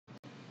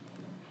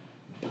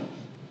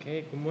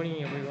Okay, good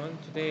morning everyone.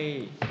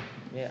 Today,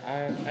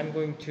 I'm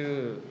going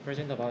to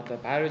present about the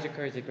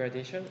biological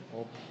degradation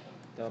of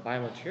the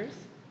biomaterials.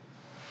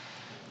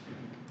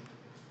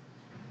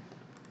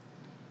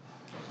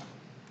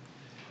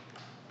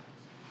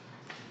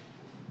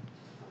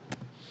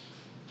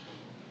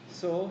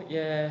 So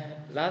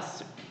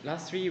last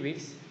 3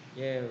 weeks,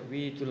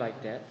 we do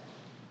like that.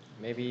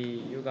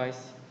 Maybe you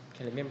guys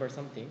can remember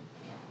something.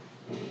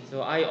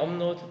 So I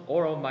upload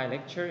all of my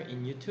lecture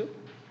in YouTube.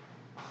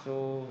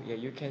 So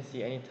you can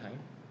see anytime,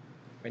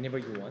 whenever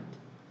you want.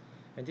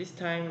 And this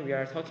time we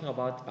are talking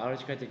about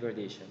biological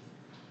degradation.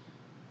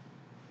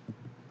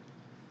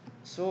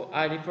 So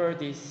I refer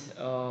this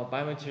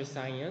biomaterial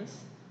science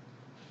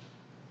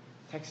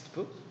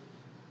textbook,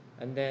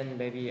 and then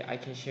maybe I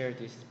can share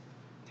this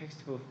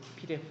textbook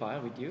PDF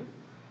file with you.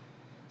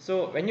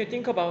 So when you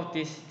think about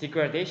this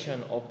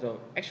degradation of the,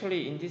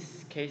 actually in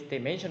this case they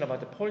mention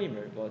about the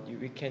polymer, but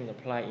we can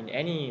apply in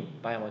any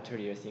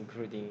biomaterials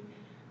including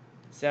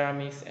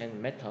ceramics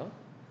and metal.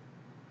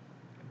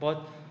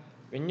 But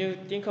when you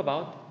think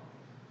about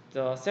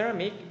the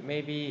ceramic,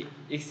 maybe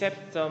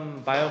except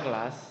some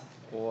bioglass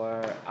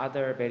or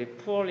other very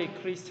poorly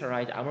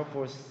crystallized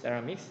amorphous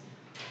ceramics,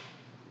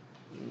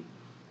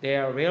 they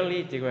are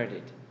rarely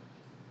degraded.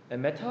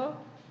 And metal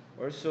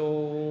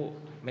also,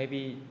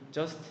 maybe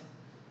just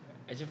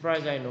as far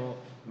as I know,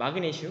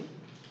 magnesium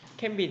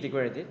can be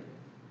degraded,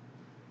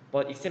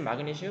 but except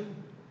magnesium,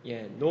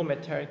 no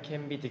metal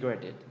can be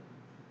degraded.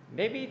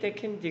 Maybe they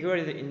can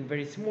degrade it in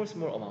very small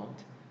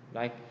amount,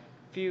 like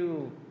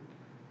few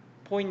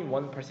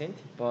 0.1%,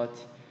 but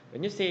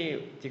when you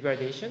say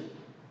degradation,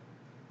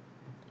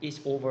 it's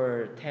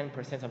over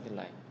 10%, something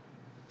like.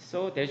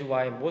 So that's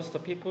why most of the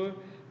people,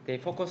 they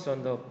focus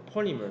on the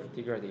polymer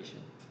degradation.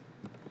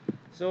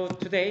 So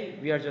today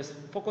we are just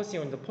focusing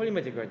on the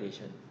polymer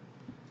degradation.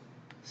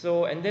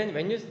 So, and then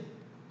when you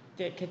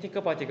can think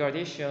about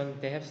degradation,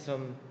 they have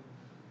some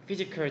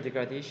physical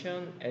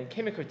degradation and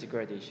chemical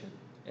degradation.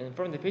 And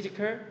from the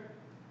physical,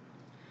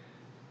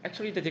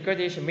 actually the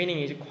degradation meaning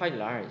is quite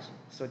large.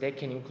 So they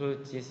can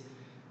include this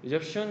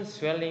resorption,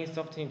 swelling,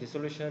 softening,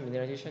 dissolution,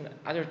 mineralization,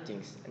 other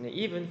things. And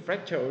even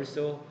fracture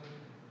also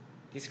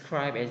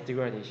described as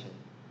degradation.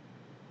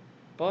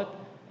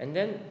 And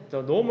then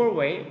the normal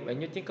way when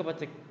you think about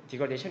the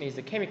degradation is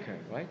the chemical,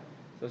 right?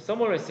 So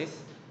thermolysis,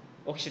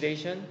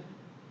 oxidation,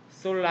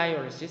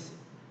 solyolysis,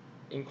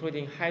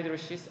 including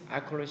hydrolysis,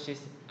 alkalolysis,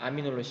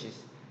 aminolysis,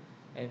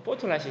 and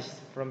photolysis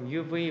from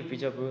UV,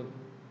 visible,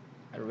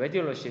 and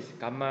radiolysis,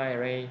 gamma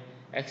ray,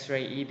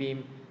 X-ray,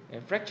 E-beam,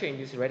 and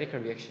fracture-induced radical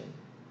reaction.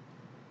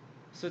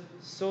 So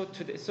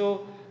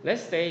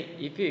let's say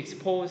if you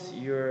expose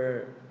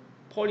your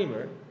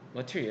polymer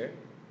material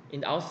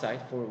in the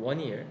outside for 1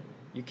 year,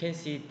 you can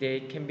see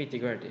they can be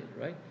degraded,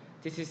 right?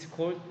 This is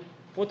called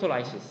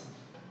photolysis,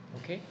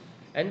 okay?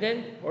 And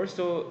then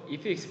also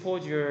if you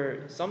expose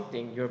your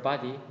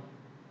body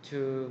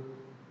to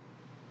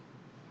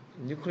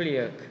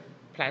nucleic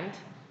plant,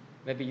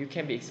 maybe you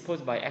can be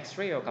exposed by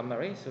X-ray or gamma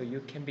ray, so you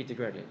can be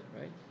degraded,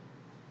 right?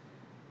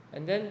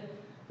 And then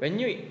when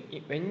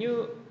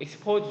you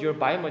expose your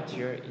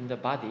biomaterial in the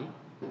body,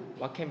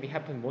 what can be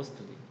happen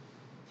mostly?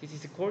 This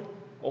is called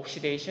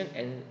oxidation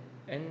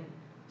and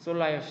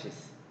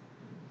solyolysis.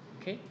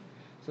 Okay,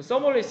 so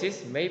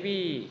thermolysis,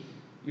 maybe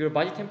your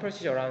body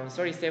temperature around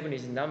 37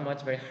 is not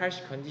much very harsh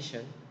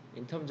condition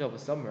in terms of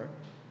summer.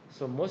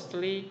 So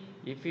mostly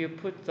if you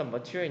put the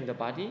material in the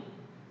body,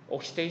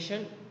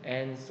 oxidation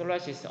and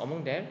solyolysis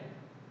among them,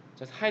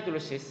 just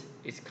hydrolysis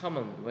is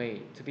common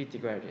way to be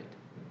degraded.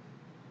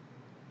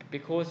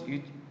 Because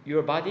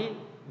your body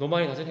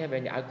normally doesn't have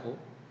any alcohol,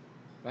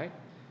 right?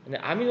 And the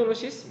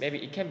aminolysis, maybe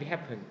it can be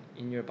happen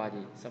in your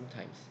body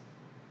sometimes,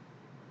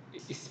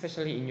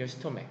 especially in your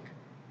stomach.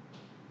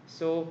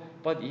 So,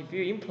 but if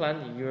you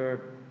implant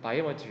your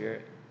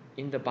biomaterial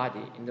in the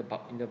body,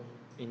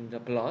 in the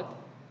blood,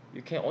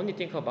 you can only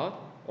think about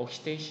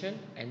oxidation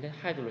and then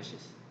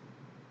hydrolysis.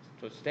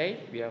 So today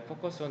we are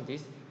focused on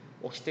this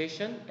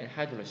oxidation and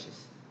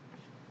hydrolysis.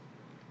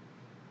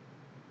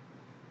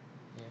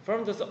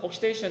 From the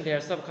oxidation, there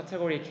are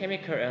subcategory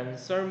chemical and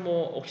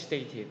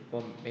thermo-oxidative,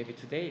 but maybe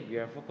today we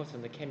are focused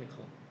on the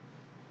chemical.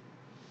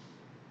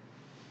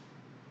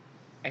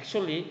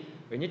 Actually,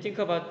 when you think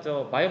about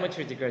the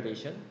biomaterial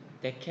degradation,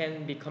 there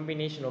can be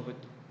combination of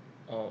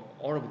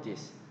all of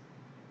this.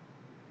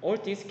 All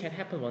things can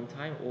happen one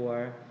time,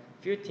 or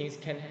few things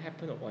can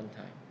happen at one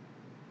time.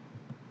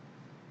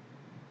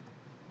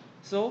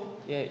 So,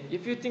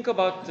 if you think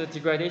about the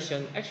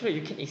degradation, actually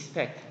you can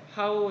expect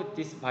how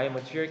this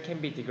biomaterial can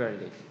be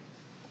degraded.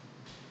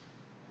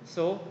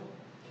 So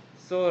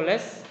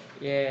let's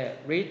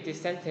read this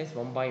sentence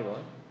one by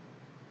one.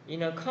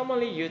 In a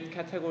commonly used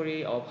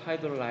category of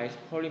hydrolyzed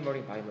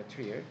polymeric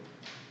biomaterial,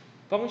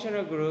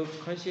 functional group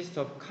consists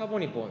of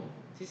carbonyl bond.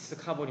 This is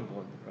a carbonyl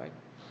bond, right?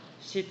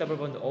 C double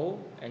bond O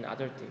and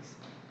other things.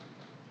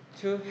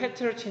 Two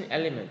heterochain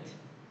element.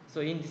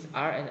 So in this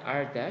R and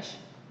R dash,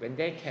 when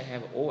they can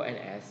have O and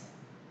S.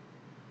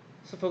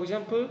 So for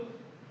example,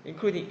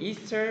 including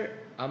ester,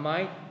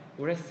 amide,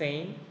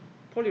 uracane,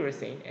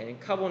 polyurethane, and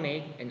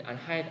carbonate and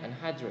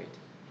anhydrate.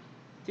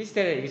 This is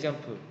the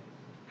example.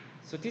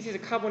 So this is a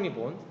carbonyl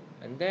bond,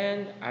 and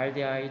then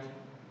aldehyde,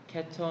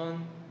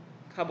 ketone,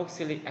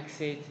 carboxylic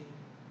acid,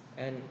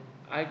 and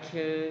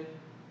alkyl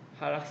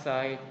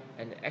haloxide,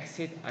 and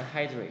acid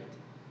anhydrate.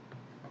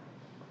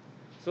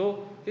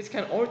 So this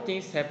kind all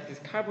things have this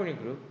carbonyl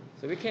group.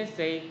 So we can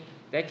say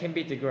they can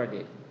be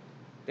degraded.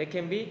 They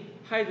can be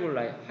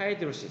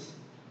hydrolysis.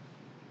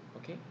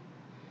 Okay.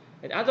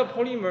 And other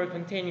polymer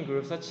containing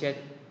groups such as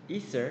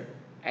ether,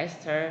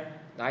 ester,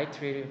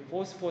 nitrile,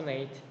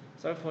 phosphonate,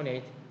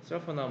 sulfonate,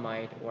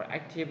 sulfonamide, or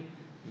active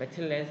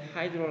methylene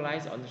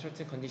hydrolyze under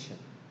certain conditions.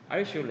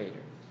 I'll show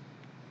later.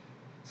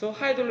 So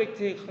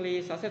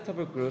hydrolytically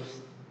susceptible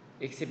groups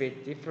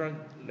exhibit different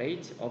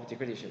rates of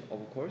degradation,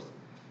 of course,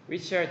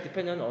 which are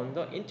dependent on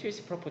the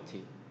intrinsic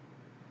property,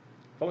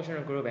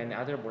 functional group, and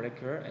other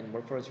molecular and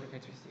morphological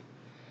characteristics.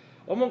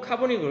 Among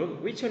carbonyl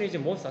group, which one is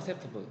most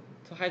susceptible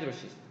to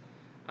hydrolysis?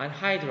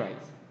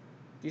 Anhydrides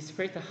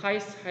display the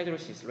highest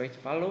hydrolysis rate,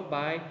 followed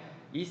by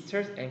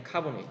esters and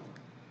carbonate.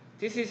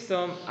 This is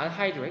some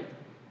anhydrate.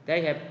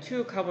 They have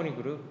two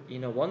carbonyl group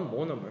in a one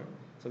monomer,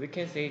 so we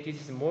can say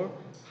this is more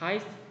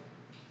highest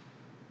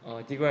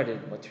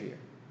degraded material.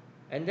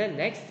 And then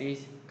next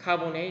is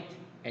carbonate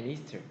and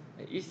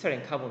ester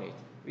and carbonate,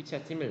 which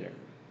are similar.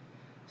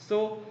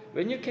 So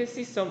when you can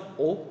see some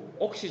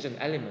oxygen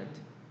element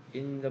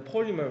in the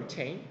polymer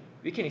chain,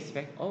 we can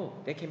expect, oh,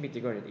 they can be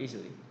degraded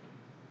easily.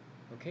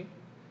 Okay?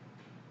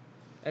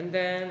 And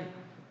then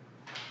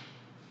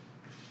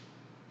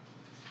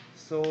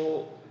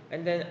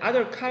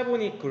other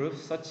carbonic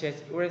groups such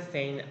as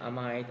urethane,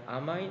 amide,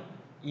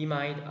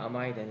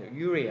 and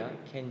urea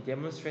can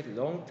demonstrate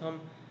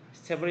long-term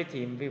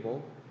stability in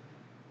vivo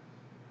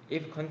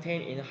if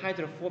contained in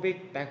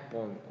hydrophobic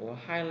backbone or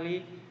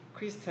highly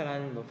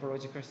crystalline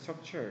morphological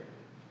structure.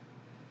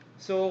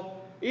 So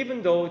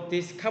even though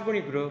this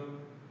carbonyl group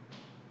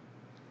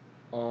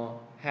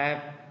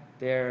have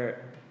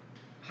their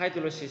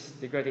hydrolysis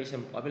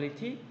degradation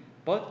ability,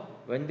 but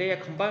when they are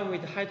combined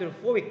with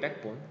hydrophobic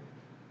backbone,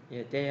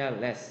 they are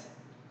less.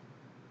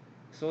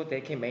 So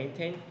they can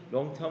maintain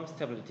long-term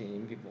stability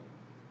in vivo.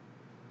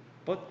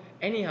 But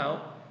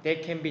anyhow, they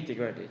can be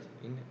degraded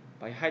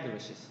by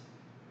hydrolysis.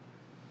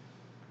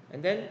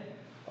 And then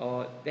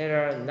they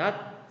are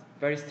not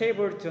very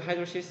stable to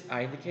hydrolysis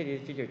are indicated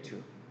in figure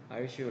 2.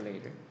 I will show you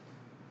later.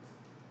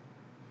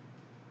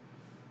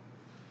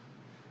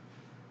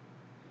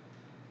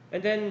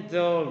 And then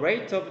the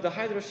rate of the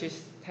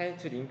hydrolysis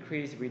tends to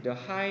increase with the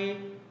high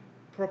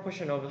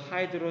proportion of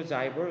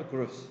hydrozygote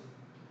groups.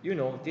 You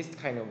know, this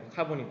kind of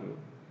carbonyl group.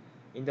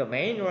 In the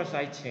main oral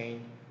side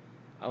chain,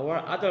 our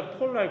other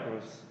polar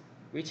groups,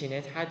 which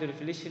enhance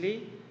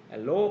hydrophilicity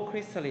and low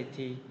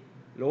crystallinity,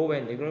 low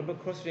and negligible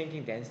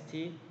cross-linking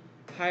density,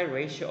 high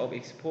ratio of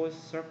exposed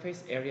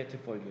surface area to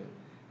volume,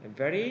 and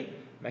very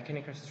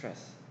mechanical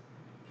stress.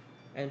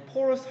 And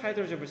porous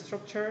hydrozygote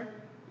structure,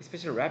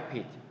 especially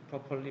rapid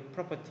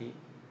property.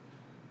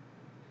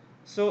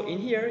 So in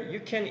here, you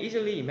can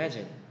easily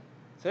imagine.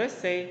 So let's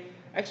say,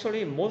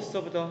 actually most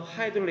of the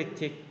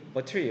hydrolytic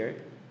material,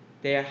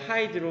 their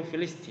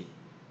hydrophilicity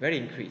very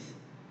increased,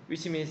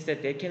 which means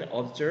that they can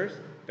absorb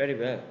very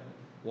well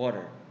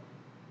water.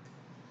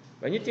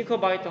 When you think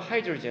about the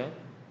hydrogel,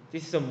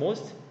 this is the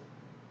most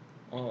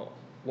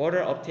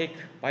water uptake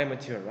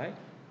biomaterial, right?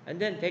 And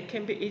then they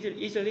can be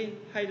easily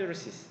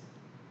hydrolysis.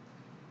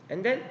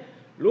 And then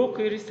low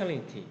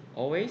crystallinity,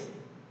 always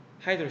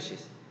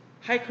hydrolysis.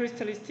 High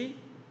crystallinity,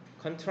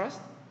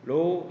 contrast,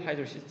 low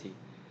hydrolysis.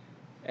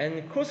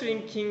 And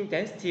cross-linking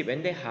density,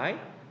 when they high,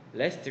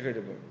 less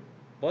degradable.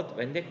 But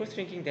when they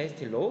cross-linking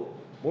density low,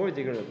 more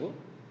degradable.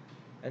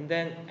 And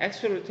then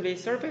absolutely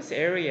surface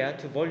area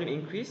to volume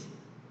increase,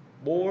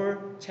 more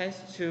chance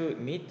to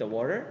meet the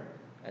water,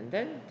 and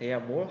then they are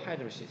more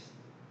hydrolysis.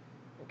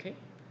 Okay?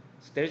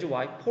 So that is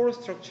why porous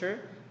structure,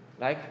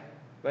 like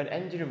when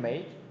Andrew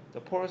made the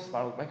porous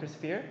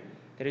microsphere,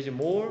 there is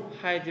more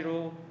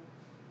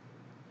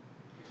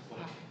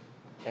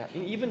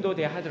even though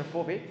they are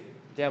hydrophobic,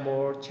 they are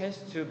more chance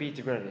to be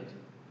degraded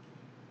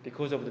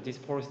because of this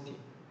porosity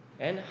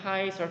and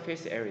high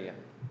surface area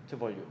to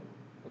volume.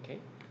 Okay?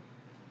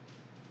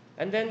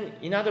 And then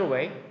in other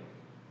way,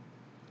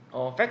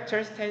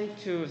 factors tend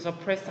to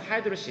suppress the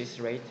hydrolysis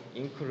rate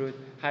include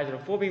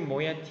hydrophobic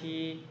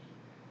moiety,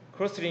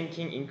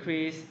 cross-linking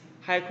increase,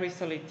 high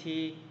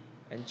crystallinity,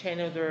 and chain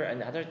odor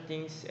and other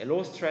things,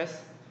 low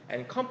stress,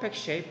 and compact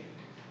shape,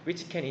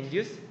 which can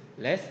induce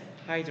less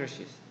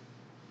hydrolysis.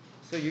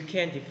 So you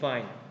can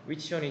define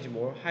which one is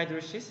more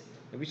hydrolysis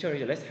and which one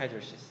is less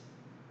hydrolysis.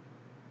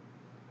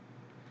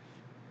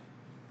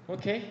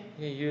 Okay,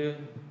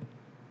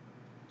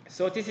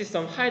 so this is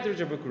some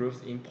hydrozygote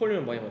groups in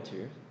polymer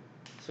biomaterials.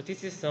 So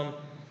this is some,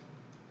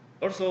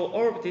 also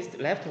all of this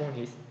left one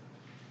is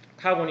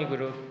carbonyl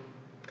group,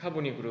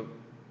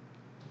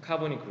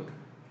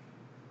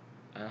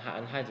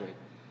 anhydrate.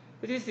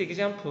 This is the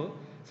example.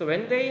 So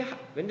when they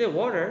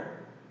water,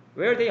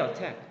 where they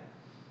attack?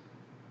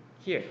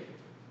 Here.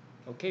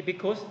 Okay,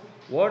 because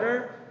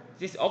water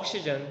this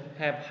oxygen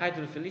have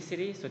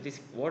hydrophilicity, so this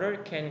water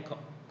can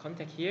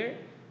contact here,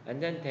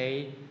 and then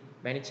they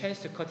many chance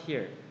to cut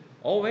here.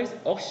 Always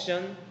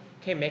oxygen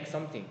can make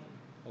something.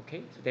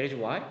 Okay, so that is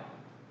why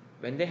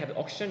when they have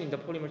oxygen in the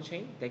polymer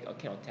chain, they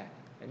can attack,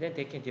 and then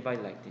they can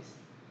divide like this.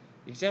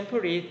 Example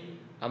is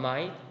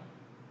amide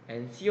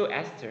and CO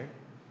ester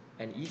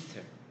and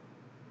ester.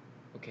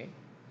 Okay,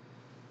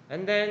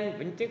 and then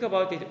when you think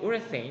about this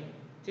urethane,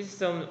 this is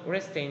some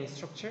urethane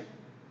structure.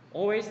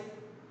 Always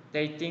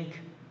they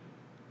think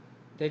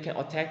they can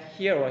attack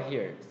here or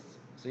here.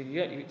 So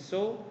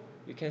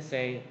you can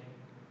say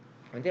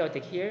when they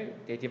attack here,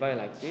 they divide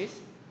like this,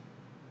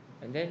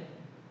 and then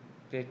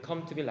they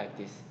come to be like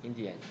this in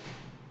the end,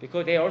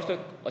 because they also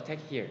attack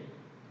here,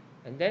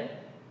 and then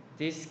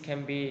this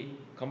can be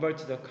converted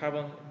to the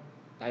carbon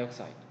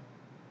dioxide.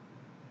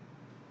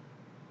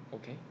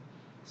 Okay,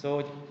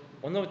 so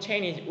one of the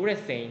chain is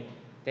urethane.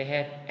 They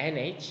have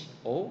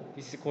NHO.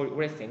 This is called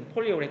urethane,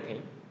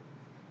 polyurethane.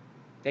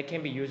 They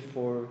can be used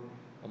for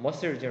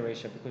muscle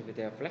regeneration because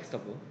they are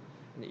flexible.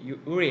 And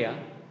urea,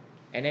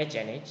 NH,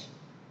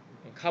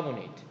 and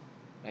carbonate,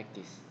 like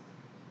this.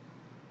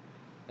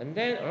 And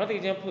then another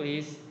example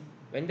is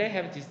when they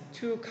have these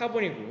two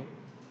carbonyl group,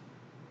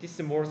 this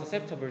is more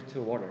susceptible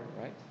to water,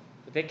 right?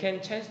 So they can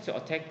chance to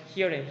attack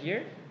here and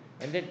here,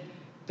 and then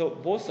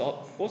both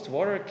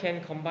water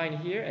can combine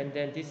here, and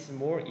then this is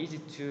more easy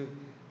to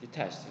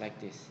detach like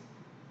this.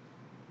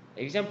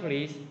 Example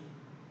is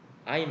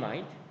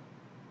imide.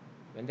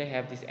 When they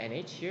have this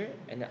NH here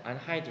and the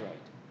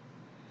anhydride.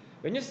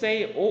 When you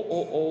say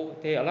OOO,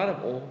 there are a lot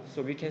of O,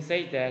 so we can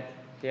say that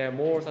they are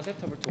more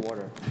susceptible to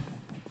water.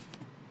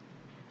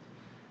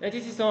 And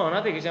this is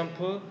another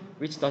example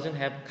which doesn't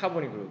have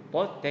carbonyl group,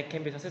 but they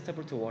can be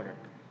susceptible to water.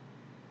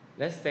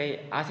 Let's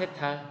say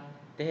acetal,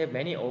 they have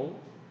many O,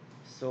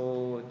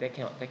 so they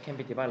can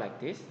be divided like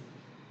this.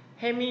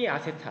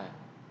 Hemiacetal,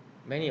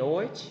 many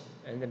OH,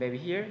 and then maybe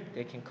here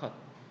they can cut.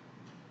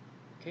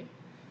 Okay,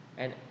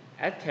 and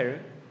ethyl,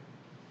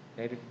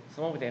 maybe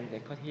some of them they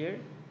cut here.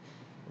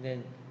 And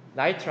then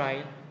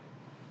nitride,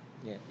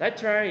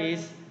 nitride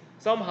is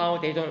somehow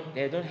they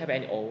don't have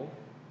any O,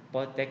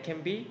 but they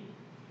can be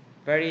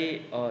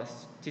very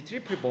the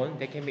triple bond.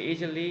 They can be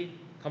easily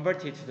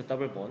converted to the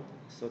double bond.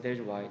 So that's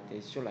why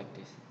they show like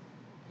this,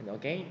 and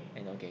again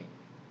and again.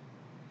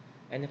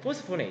 And the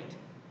phosphonate,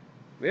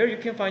 where you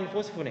can find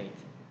phosphonate?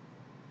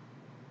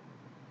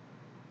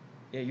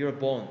 Yeah, your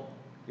bone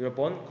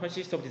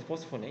consists of this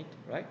phosphonate,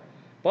 right?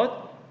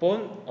 But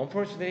bone,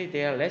 unfortunately,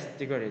 they are less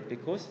degraded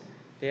because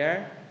they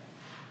are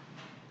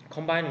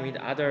combined with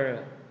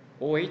other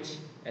OH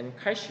and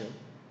calcium.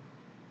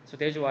 So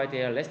that's why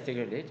they are less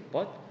degraded.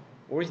 But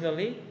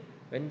originally,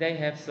 when they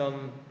have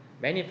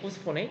many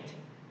phosphonate,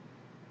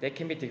 they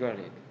can be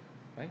degraded,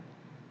 right?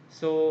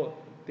 So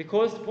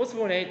because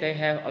phosphonate, they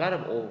have a lot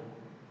of O.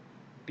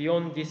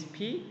 Beyond this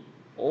P,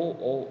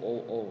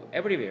 O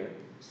everywhere.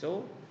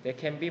 So there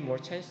can be more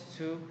chance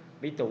to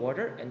meet the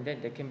water, and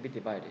then they can be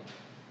divided.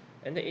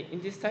 And then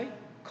in this side,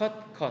 cut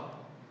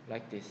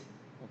like this.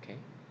 Okay.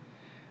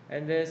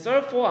 And the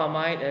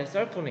sulfoamide and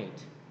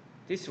sulfonate,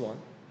 this one,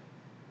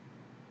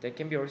 they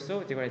can be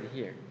also divided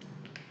here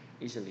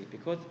easily,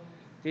 because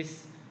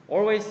this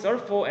always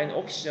sulfur and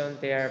oxygen,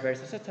 they are very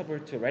susceptible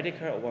to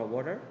radical over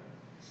water,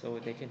 so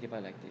they can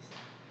divide like this.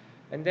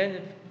 And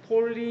then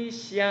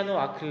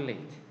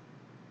polycyanoacrylate.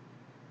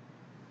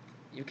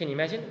 You can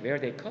imagine where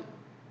they cut,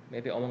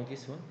 maybe among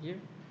this one here.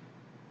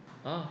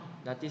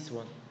 Not this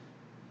one.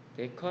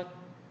 They cut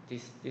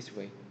this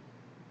way.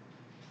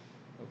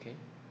 Okay.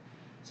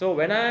 So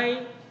when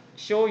I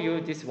show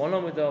you this one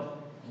of the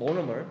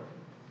monomer,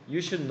 you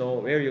should know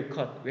where you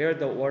cut, where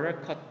the water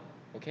cut.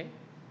 Okay.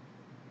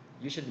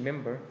 You should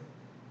remember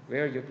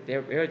where they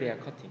are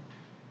cutting.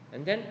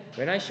 And then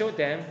when I show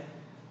them,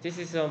 this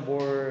is a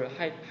more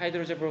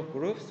hydrogen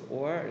groups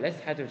or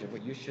less hydrogen,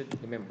 you should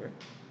remember.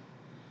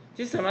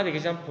 This is another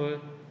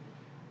example,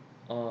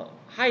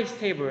 high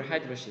stable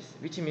hydrolysis,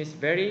 which means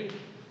very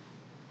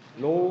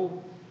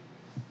low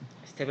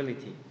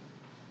stability.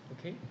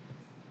 Okay.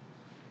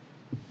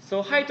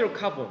 So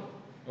hydrocarbon,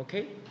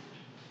 okay.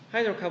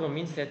 Hydrocarbon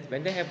means that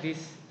when they have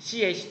this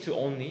CH2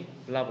 only,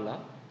 blah blah,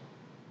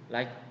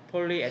 like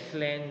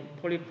polyethylene,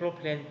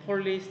 polypropylene,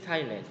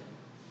 polystyrene.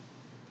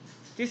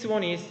 This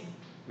one is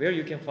where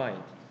you can find.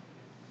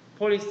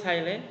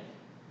 Polystyrene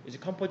is a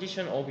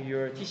composition of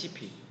your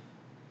TCP.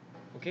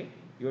 Okay,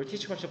 your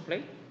tissue culture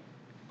plate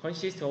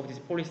consists of this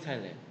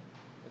polystyrene.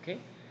 Okay,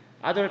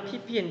 other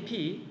PP and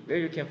P, where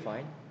you can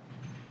find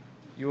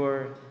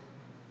your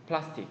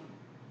plastic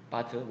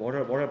bottle,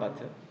 water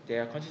bottle, they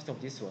are consist of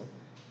this one.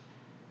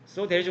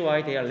 So that is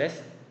why they are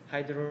less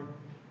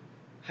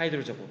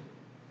hydrogeable.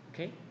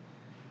 Okay,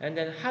 and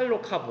then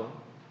halocarbon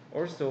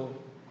also,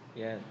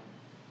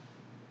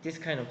 this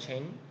kind of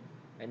chain,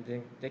 and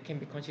then they can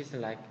be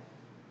consistent like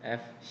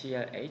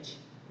FClH.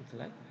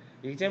 Like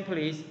example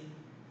is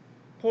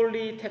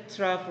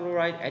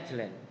polytetrafluoride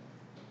ethylene.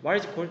 What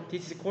is it called?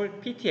 This is called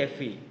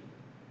PTFE.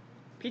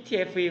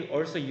 PTFE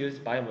also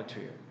used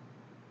biomaterial.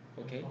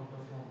 Okay.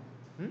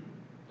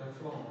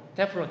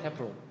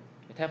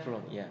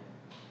 Teflon, yeah.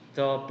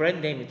 The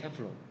brand name is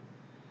Teflon.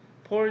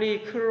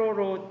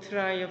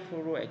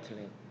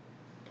 Polychlorotriafluoroethylene,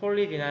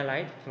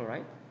 polyvinylide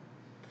chloride,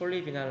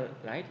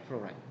 polyvinylide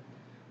fluoride.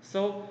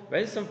 So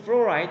when some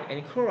fluoride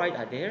and chloride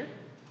are there,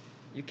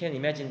 you can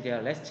imagine there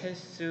are less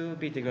chance to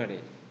be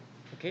degraded.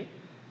 Okay,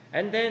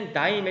 and then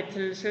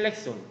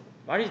dimethylsiloxane.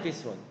 What is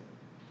this one?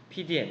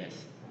 PDMS.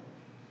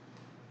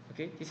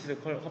 Okay, this is a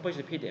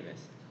composition of PDMS.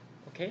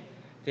 Okay,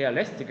 they are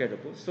less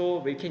degradable, so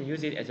we can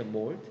use it as a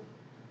mold.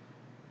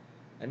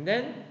 And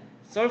then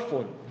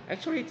sulfone.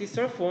 Actually, this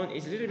sulfone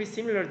is a little bit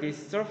similar to this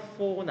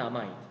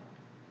sulfonamide,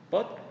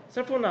 but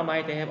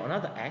sulfonamide they have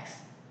another X,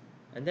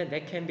 and then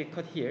that can be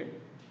cut here.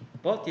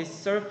 But this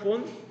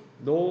sulfone,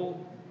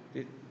 no,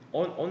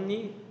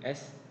 only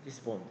as this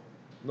bond,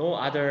 no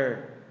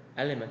other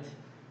element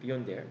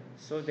beyond there.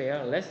 So they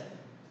are less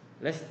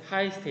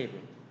high stable.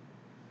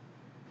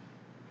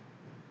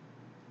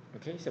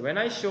 Okay, so when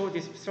I show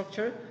this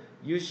structure,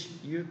 you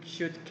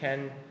should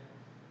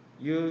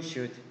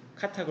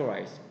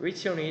categorize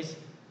which one is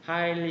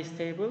highly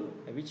stable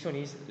and which one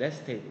is less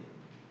stable.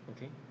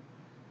 Okay.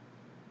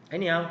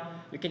 Anyhow,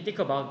 you can think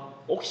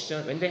about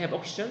oxygen. When they have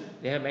oxygen,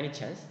 they have many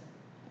chances.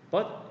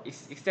 But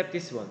except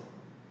this one,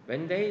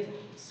 when they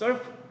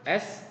serve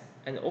S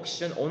and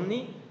oxygen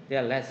only, they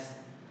are less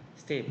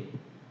stable.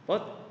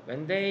 But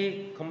when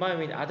they combine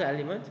with other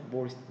elements,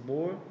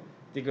 more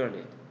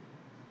degraded.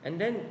 And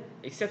then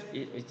except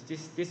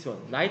it's this one,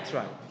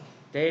 nitride,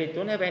 they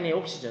don't have any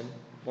oxygen,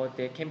 but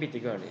they can be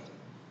degraded.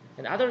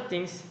 And other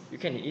things you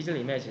can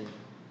easily imagine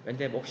when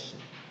they have oxygen.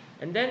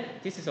 And then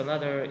this is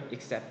another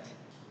except.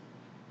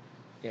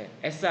 Yeah,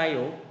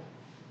 SiO,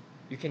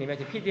 you can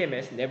imagine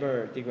PDMS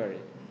never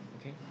degraded.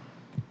 Okay.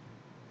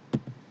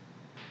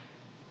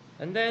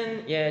 And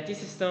then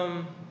this is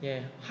some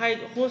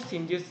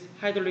host-induced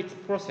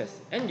hydrolytic process.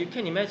 And you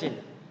can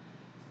imagine,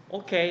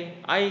 okay,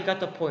 I got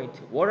the point.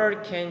 Water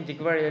can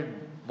degrade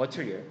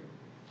material.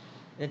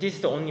 And this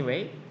is the only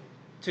way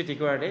to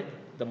degrade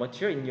the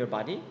material in your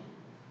body.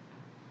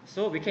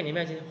 So we can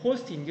imagine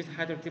host-induced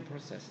hydrolytic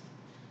process.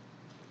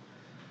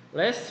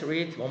 Let's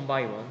read one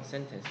by one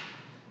sentence.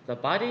 The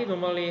body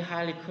normally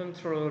highly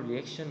controlled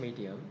reaction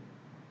medium.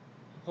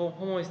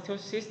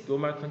 Homeostasis,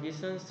 normal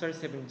conditions,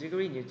 37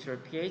 degree, neutral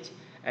pH,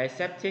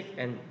 aseptic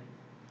and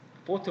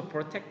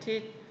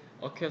photoprotected,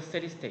 occurs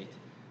steady state.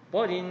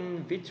 But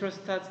in vitro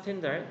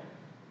standard,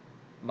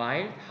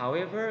 mild,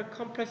 however,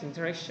 complex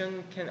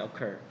interaction can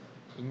occur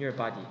in your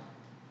body,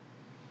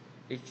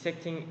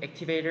 accepting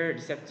activator,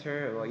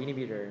 receptor, or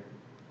inhibitor,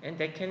 and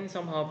that can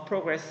somehow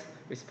progress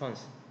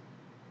response.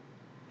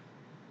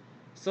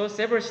 So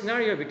several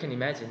scenarios we can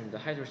imagine the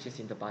hydrolysis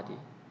in the body.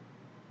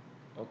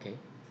 Okay,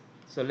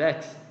 so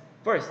let's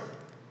first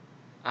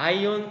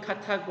ion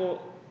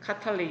catalyzed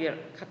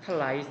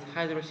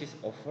hydrolysis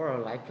offer a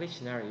likely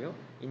scenario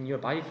in your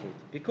body fluid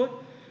because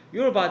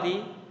your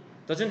body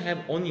doesn't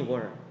have only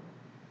water.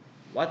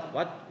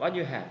 What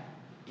you have?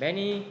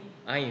 Many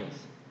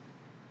ions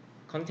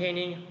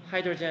containing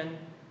hydrogen,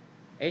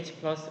 H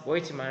plus,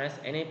 OH minus,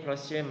 Na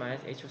plus, Cl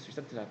minus, HO3,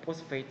 something like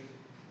phosphate,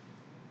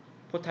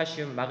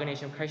 potassium,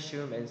 magnesium,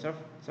 calcium, and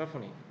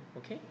sulfonate.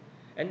 Okay,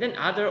 and then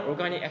other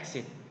organic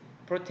acid,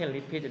 protein,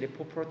 lipid,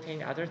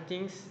 lipoprotein, other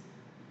things.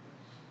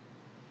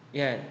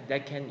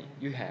 That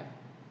you have.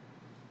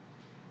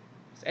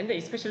 And then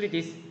especially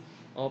this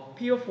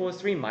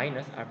PO4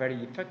 minus are very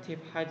effective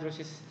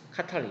hydrolysis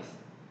catalysts.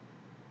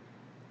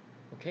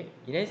 Okay,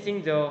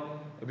 enhancing the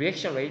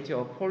reaction rate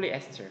of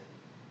polyester,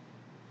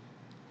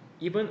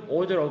 even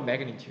order of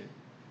magnitude.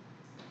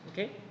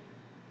 Okay,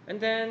 and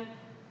then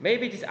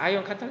maybe this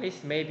ion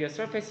catalyst may be a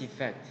surface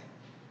effect,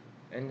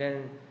 and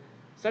then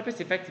surface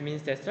effect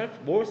means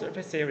that more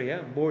surface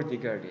area, more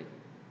degraded.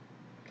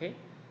 Okay,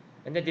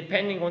 and then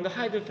depending on the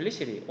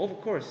hydrophilicity,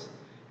 of course,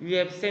 you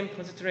have same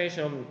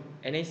concentration of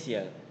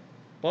NaCl,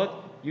 but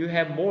you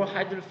have more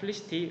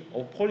hydrophilicity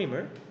of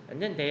polymer, and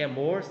then they are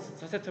more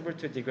susceptible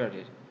to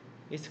degraded.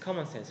 It's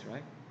common sense,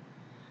 right?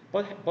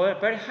 But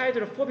very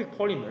hydrophobic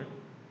polymer,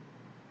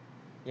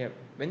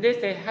 when they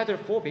say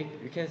hydrophobic,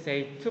 you can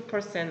say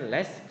 2%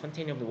 less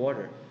containing of the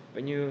water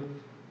when you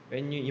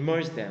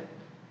immerse them.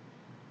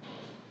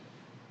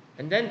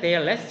 And then they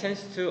are less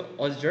chance to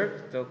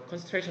observe the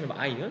concentration of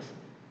ions,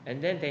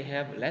 and then they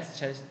have less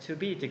chance to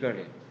be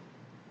degraded.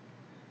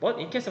 But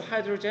in case of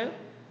hydrogel,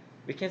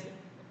 we can,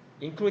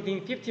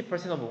 including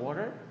 50% of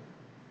water,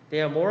 they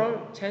have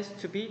more chance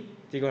to be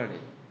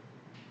degraded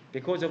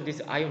because of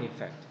this ion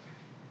effect.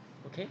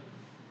 Okay?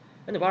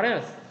 And what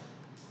else?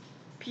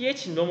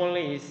 pH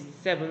normally is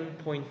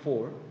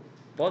 7.4,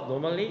 but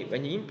normally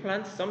when you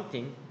implant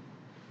something,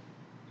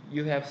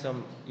 you have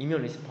some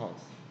immune response.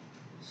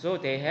 So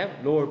they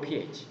have lower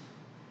pH.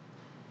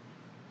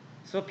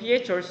 So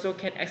pH also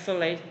can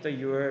accelerate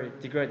your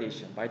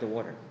degradation by the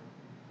water.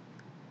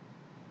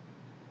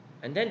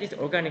 And then this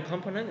organic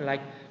component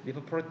like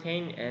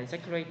lipoprotein and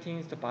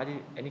circulating the body,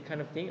 any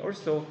kind of thing,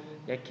 also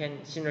they can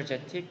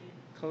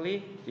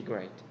synergetically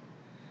degrade.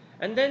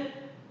 And then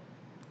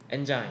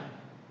enzyme,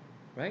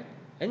 right?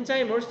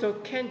 Enzyme also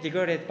can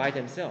degrade by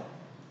themselves.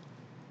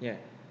 Yeah,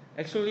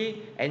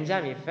 actually,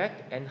 enzyme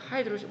effect and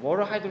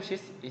water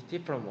hydrolysis is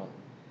different one.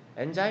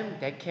 Enzyme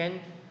that can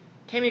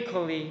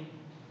chemically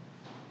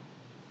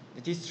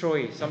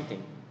destroy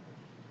something,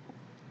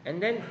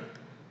 and then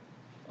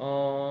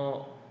uh,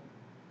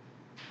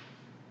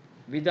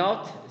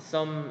 without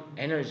some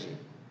energy,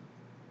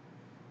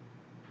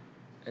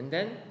 and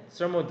then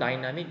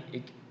thermodynamic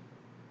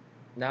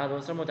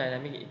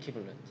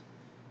equivalent.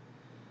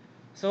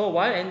 So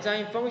while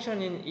enzyme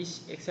function in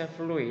each excel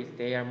fluid,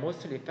 they are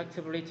mostly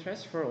effectively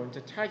transferred onto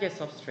target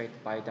substrate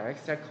by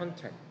direct cell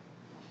contact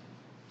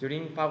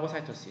during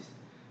phagocytosis.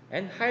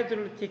 And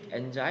hydrolytic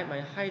enzyme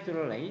and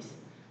hydrolase,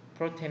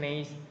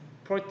 proteinase,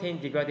 protein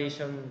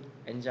degradation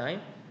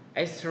enzyme,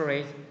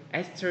 esterase,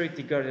 ester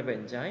degradable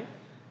enzyme,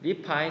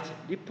 lipase,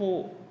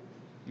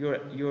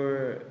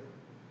 your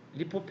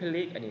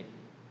lipophilic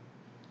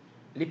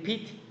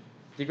lipid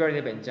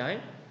degradable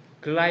enzyme,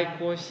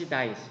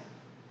 glycosidase,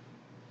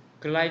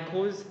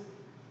 glycose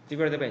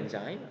degradable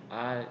enzyme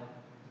are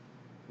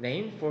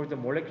named for the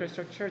molecular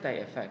structure they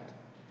affect.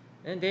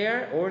 And they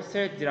are all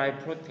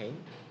cell-derived protein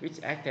which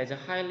act as a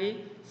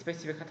highly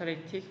specific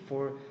catalytic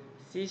for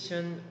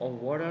scission of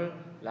water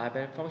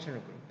labile functional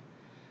group.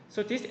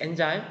 So this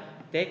enzyme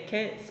they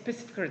can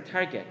specifically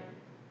target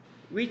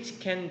which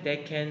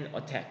they can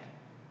attack.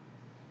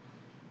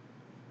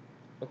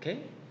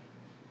 Okay?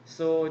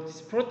 So this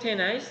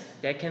proteinase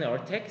they can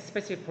attack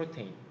specific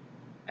protein.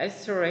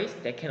 Esterase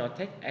they can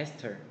attack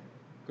ester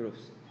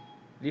groups.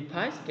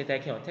 Lipase they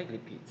can attack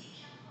lipids.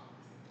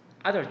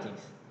 Other things.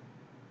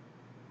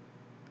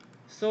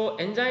 So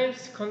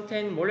enzymes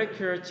contain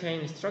molecular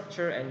chain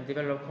structure and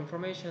develop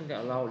conformation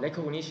that allow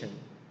recognition.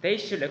 They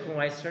should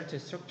recognize certain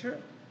structure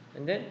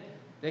and then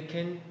they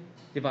can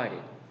divide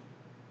it.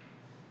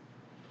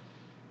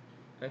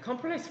 A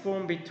complex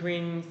form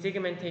between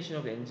segmentation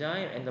of the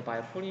enzyme and the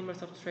biopolymer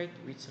substrate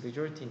which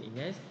result in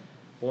enhanced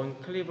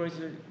bond cleavage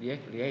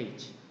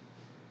liage.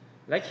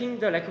 Lacking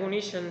the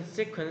recognition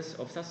sequence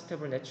of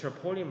susceptible natural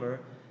polymer,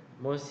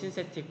 most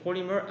synthetic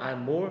polymer are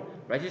more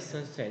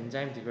resistant to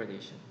enzyme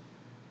degradation.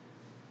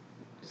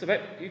 So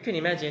you can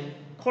imagine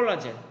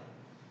collagen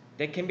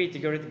that can be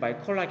degraded by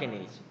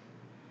collagenase,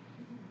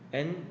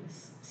 and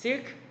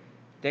silk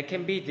that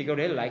can be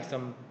degraded like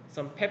some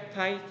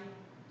peptide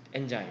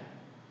enzyme,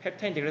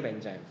 peptide degradable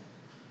enzyme.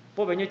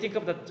 But when you think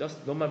of the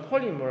just normal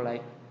polymer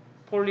like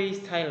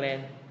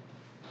polystyrene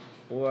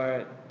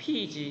or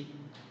PEG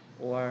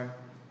or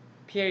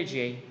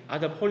PLGA,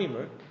 other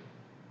polymer,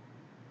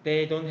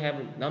 they don't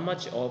have not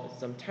much of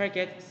some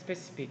target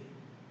specific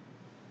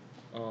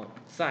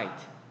site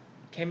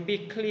can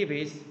be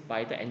cleaved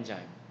by the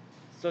enzyme,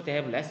 so they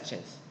have less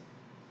chance.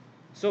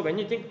 So when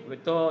you think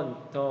with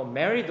the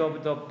merit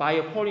of the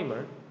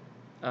biopolymer,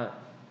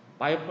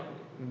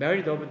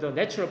 merit of the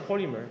natural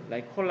polymer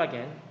like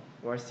collagen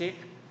or silk,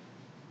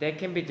 they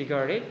can be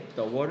degraded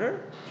the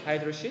water,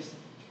 hydrolysis,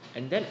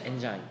 and then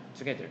enzyme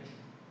together.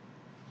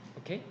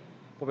 Okay,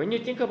 but when you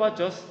think about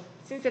just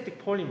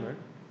synthetic polymer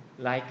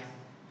like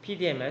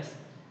PDMS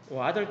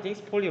or other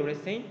things,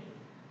 polyurethane,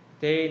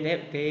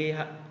 they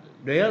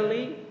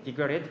rarely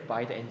degraded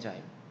by the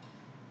enzyme.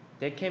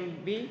 They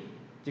can be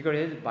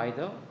degraded by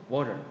the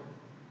water,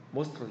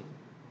 mostly.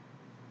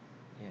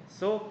 Yeah.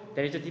 So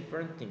there is a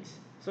different things.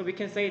 So we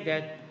can say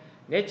that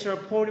natural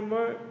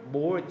polymer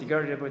more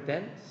degradable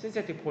than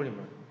synthetic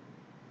polymer.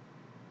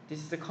 This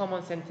is the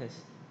common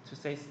sentence to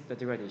say the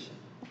degradation.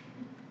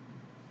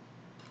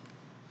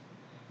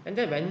 And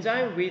then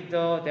enzyme with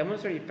the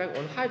demonstrated effect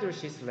on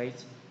hydrolysis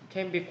rates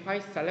can be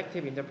quite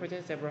selective in the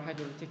presence of several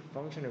hydrolytic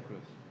functional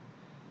groups.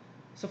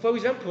 So for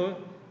example,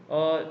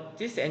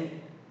 this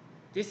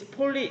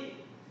polyether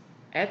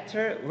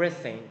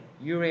urethane,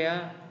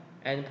 urea,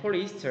 and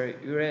polyester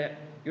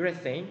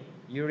urethane,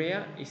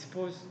 urea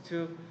exposed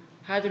to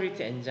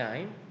hydrolytic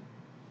enzyme,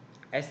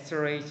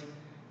 esterase,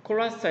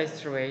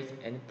 cholesterol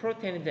and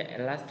protein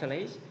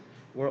elastase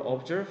were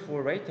observed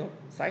for rate of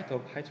site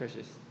of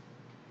hydrolysis.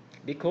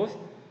 Because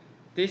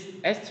this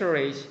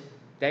esterase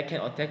that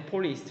can attack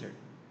polyester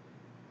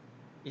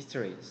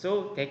esterase,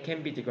 so they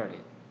can be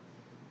degraded.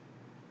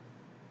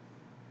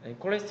 And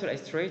cholesterol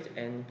esterase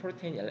and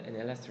protein and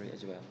elastomeric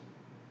as well.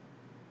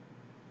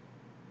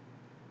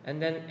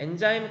 And then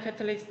enzyme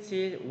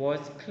catalysis was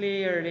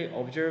clearly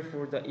observed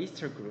for the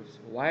ester groups,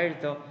 while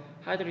the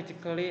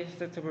hydrolytically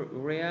susceptible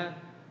urea,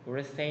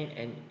 urethane,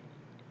 and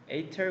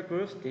ether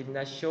groups did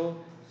not show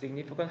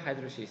significant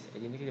hydrolysis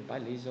as indicated by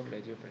release of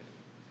radioactive.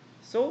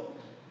 So,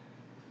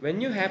 when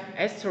you have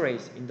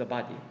esterase in the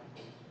body,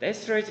 the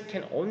esterase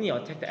can only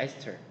attack the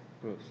ester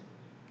groups.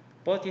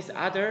 But these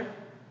other,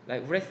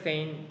 like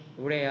urethane,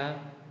 urea,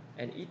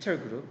 and ether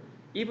group,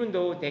 even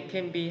though they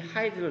can be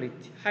hydrolytic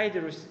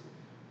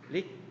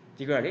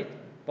degraded,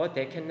 but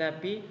they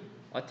cannot be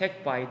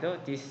attacked by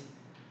this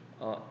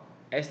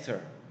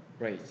ester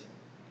rate.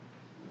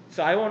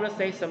 So I want to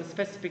say some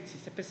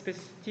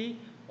specificity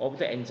of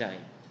the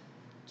enzyme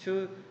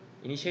to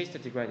initiate the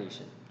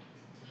degradation.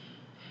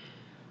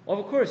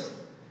 Of course,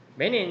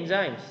 many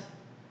enzymes,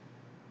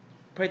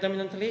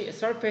 predominantly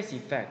surface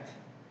effect,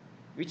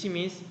 which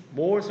means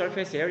more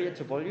surface area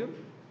to volume,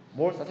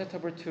 more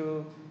susceptible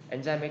to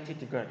enzymatic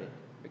degradation.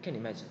 You can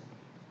imagine.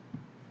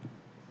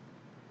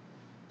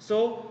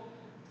 So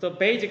the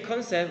basic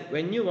concept,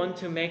 when you want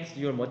to make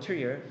your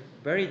material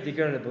very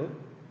degradable,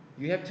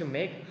 you have to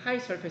make high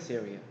surface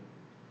area.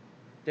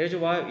 That's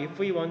why if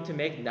we want to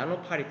make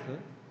nanoparticle,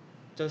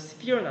 just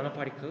sphere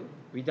nanoparticle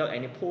without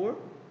any pore,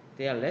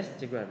 they are less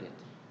degraded.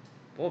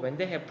 But when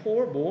they have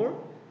pore more,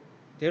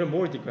 they are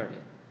more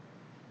degraded.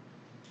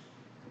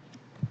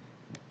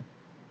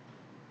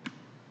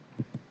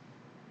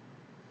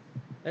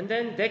 And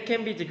then they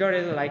can be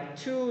degraded like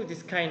to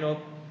this kind of,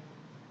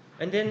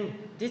 and then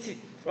this is,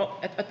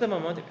 at the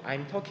moment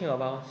I'm talking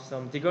about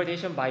some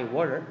degradation by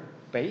water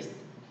based.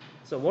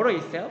 So water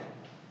itself,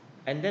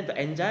 and then the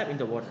enzyme in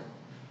the water,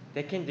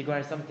 they can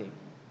degrade something.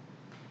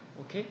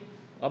 Okay?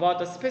 About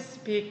the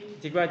specific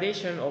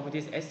degradation of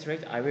this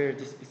extract, I will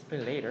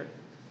explain later.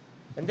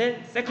 And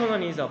then second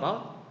one is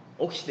about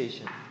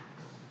oxidation.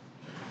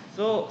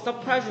 So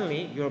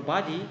surprisingly, your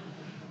body,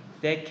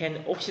 they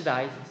can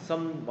oxidize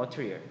some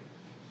material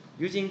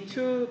using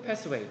two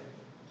pathways.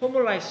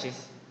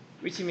 Homolysis,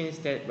 which means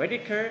that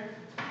radical,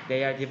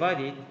 they are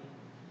divided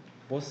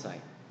both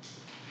sides.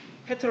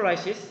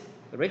 Heterolysis,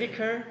 the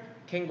radical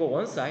can go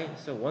one side,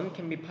 so one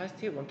can be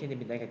positive, one can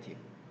be negative.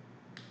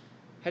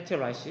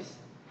 Heterolysis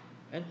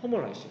and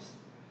homolysis.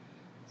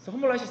 So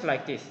homolysis is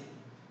like this.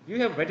 You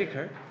have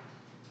radical,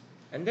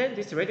 and then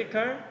this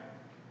radical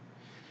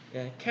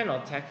can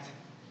attack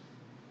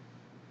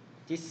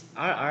this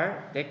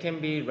RR, that can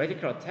be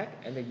radical attack,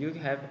 and then you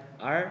have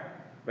R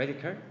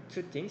radical,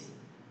 two things.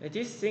 And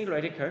this single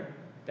radical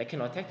that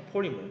can attack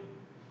polymer.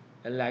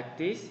 And like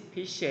this,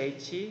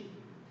 PCH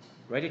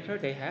radical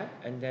they have,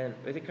 and then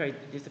radical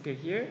disappear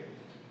here.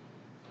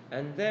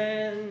 And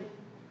then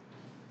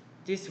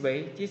this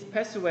way, this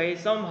pathway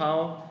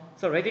somehow,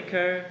 so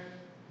radical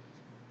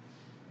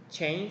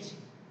change.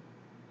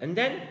 And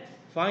then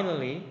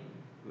finally,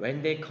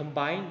 when they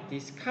combine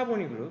this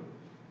carbonyl group,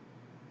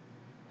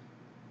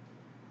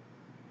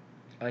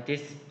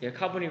 this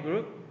carbonyl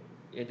group,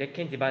 they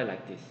can divide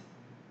like this.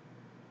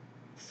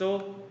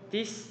 So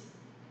this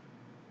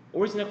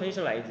original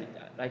condition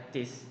like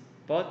this,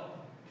 but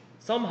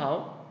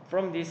somehow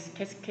from this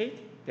cascade,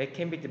 they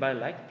can be divided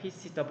like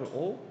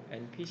PCOO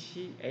and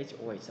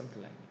PCHOH,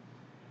 something like.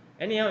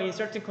 Anyhow, in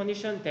certain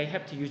conditions, they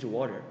have to use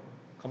water,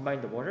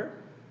 combine the water,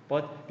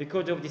 but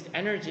because of this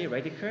energy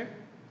radical,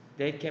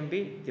 they can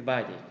be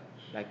divided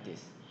like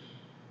this.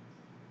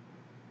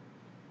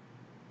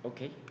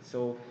 Okay,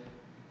 so,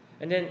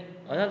 and then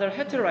another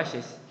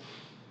heterolysis.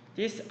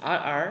 These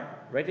RR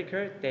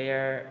radical, they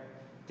are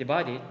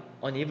divided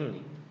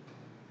unevenly.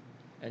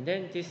 And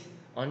then this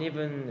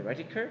uneven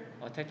radical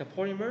attack the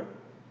polymer,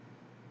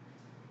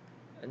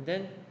 and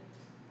then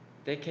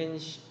they can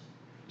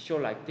show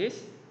like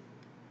this,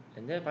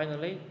 and then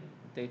finally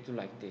they do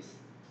like this.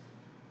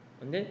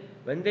 And then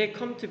when they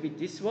come to be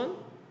this one,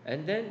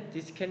 and then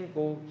this can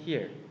go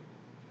here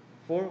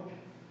for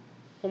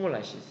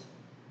homolysis.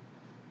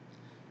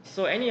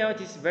 So anyhow,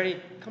 this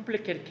very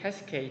complicated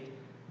cascade,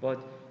 but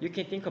you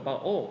can think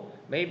about, oh,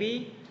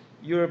 maybe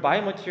your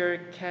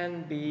biomaterial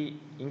can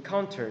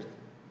encounter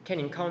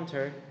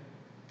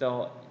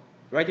the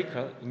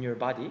radical in your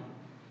body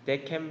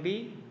that can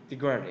be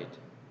degraded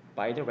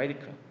by the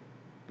radical,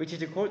 which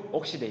is called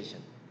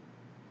oxidation.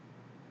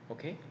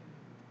 Okay?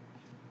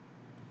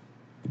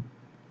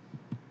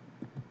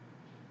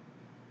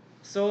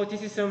 So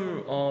this is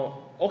some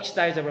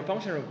oxidizable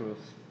functional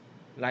groups,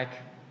 like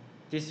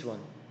this one,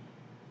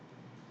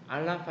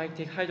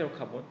 aliphatic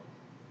hydrocarbon,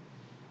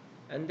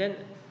 and then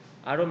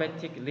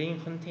aromatic ring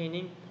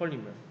containing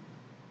polymer.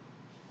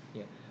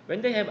 Yeah.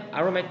 When they have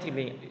aromatic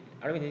ring,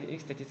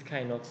 is this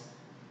kind of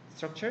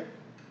structure,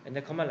 and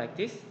they come out like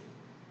this.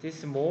 This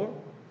is more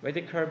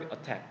radical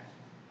attack.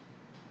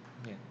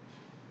 Yeah.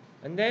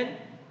 And then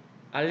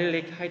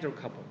allylic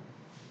hydrocarbon,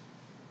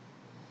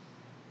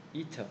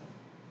 ether.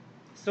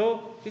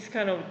 So this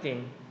kind of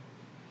thing.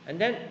 And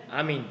then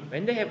amine.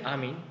 When they have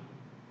amine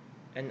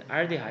and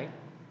aldehyde,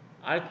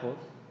 alcohol,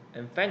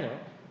 and phenol,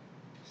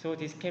 so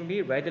this can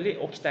be readily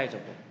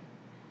oxidizable.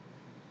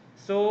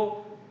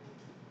 So,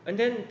 and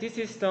then this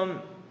is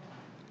some,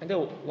 and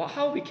then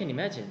how we can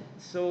imagine.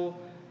 So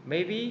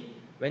maybe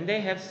when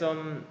they have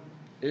some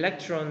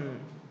electron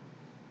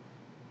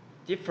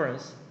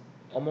difference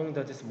among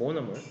this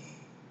monomer,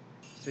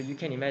 so you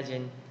can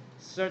imagine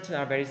certain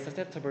are very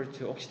susceptible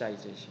to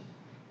oxidation.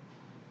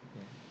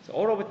 Yeah. So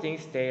all of the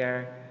things, they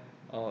are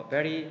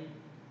very,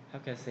 how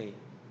can I say,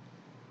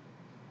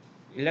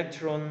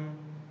 electron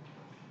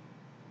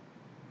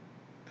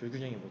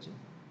불균형이 뭐지?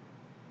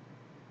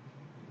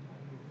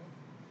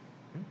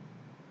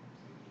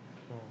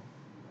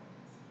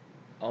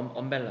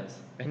 Unbalance.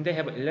 When they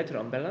have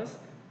electron unbalance,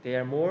 they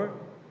are more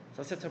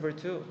susceptible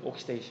to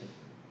oxidation.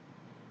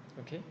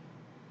 Okay.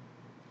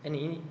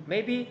 And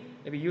maybe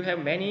you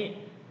have many.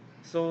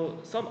 So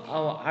some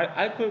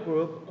alcohol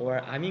group or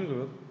amine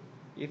group,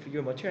 if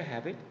your material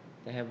have it,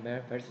 they have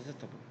very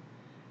susceptible.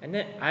 And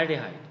then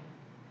aldehyde.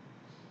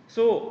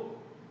 So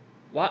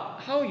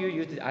how you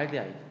use the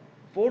aldehyde,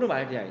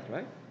 formaldehyde,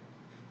 right,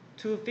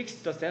 to fix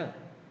the cell.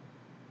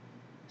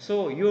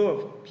 So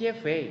your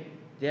PFA,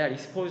 they are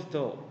exposed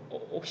to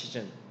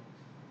oxygen.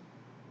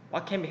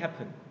 What can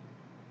happen?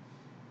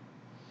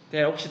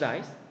 They are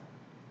oxidized,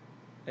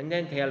 and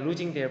then they are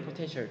losing their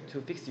potential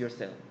to fix your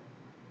cell.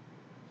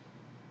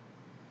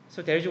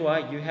 So that is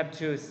why you have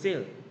to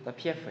seal the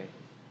PFA.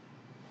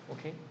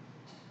 Okay?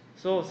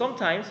 So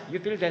sometimes you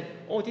feel that,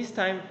 oh, this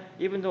time,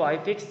 even though I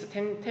fixed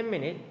 10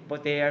 minutes,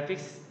 but they are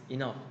fixed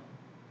enough.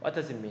 What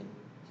does it mean?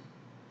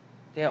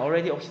 They are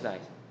already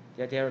oxidized.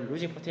 They are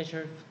losing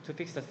potential to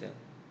fix the cell.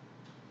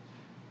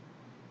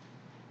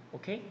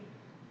 Okay?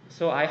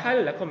 So I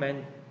highly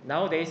recommend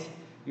nowadays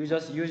you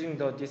just using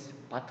this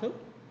bottle,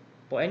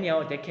 but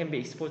anyhow they can be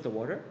exposed to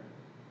water.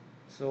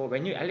 So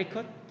when you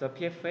alicate the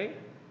PFA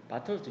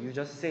bottles, you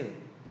just seal.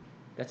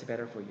 That's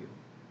better for you.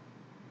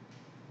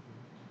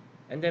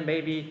 And then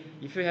maybe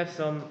if you have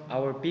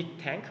our big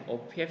tank of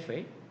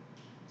PFA,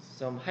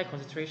 some high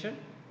concentration,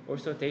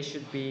 also they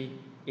should be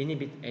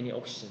inhibit any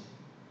oxygen.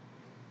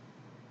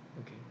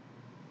 Okay.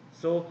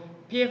 So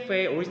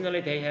PFA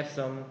originally they have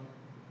some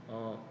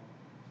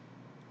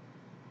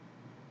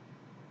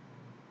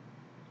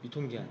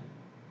유통기한,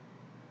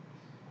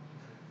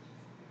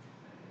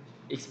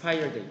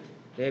 expire date.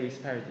 They have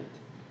expiry date.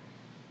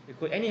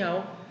 Because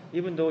anyhow,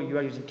 even though you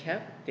are using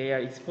cap, they are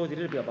exposed a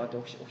little bit about the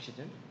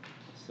oxygen.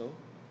 So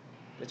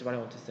that's what I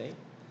want to say.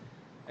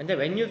 And then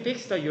when you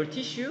fix your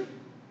tissue,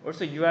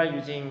 also you are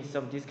using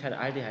this kind of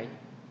aldehyde.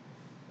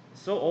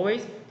 So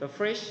always the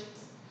fresh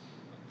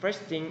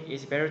thing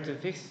is better to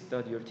fix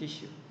your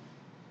tissue.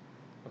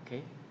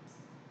 Okay.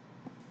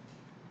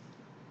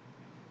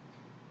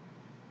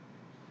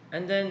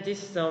 And then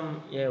this is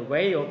some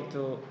way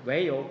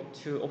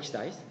to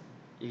oxidize.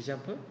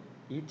 Example,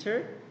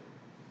 ether.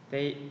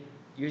 They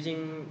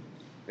using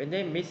when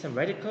they meet some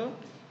radical,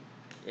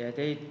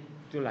 they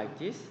do like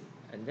this,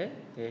 and then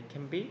there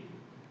can be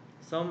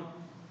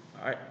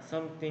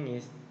something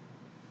is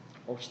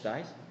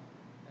oxidized,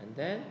 and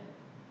then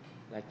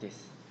like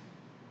this.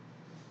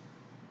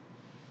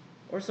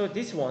 Also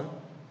this one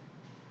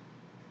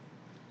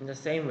in the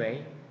same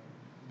way,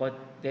 but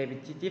they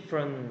have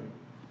different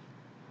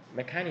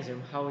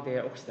mechanism how they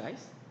are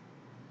oxidized.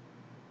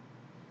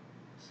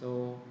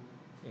 So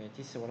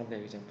this is one of the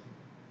examples.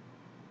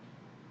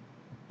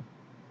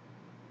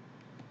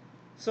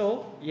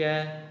 So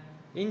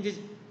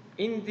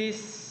in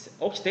this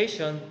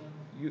oxidation,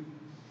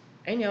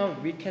 anyhow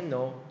we can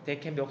know they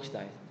can be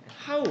oxidized.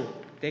 How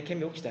they can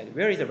be oxidized?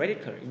 Where is the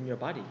radical in your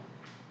body?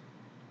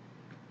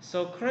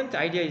 So current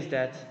idea is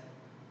that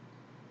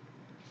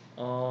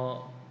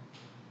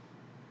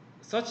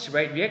such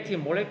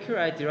reactive molecule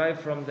are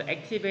derived from the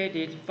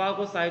activated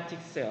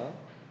phagocytic cell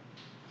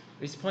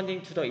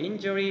responding to the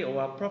injury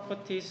or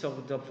properties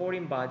of the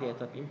foreign body at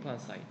the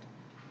implant site.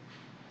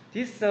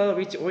 These cells,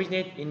 which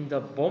originate in the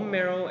bone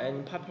marrow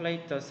and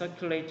populate the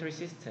circulatory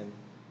system,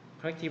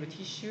 connective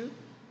tissue,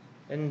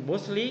 and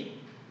mostly,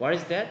 what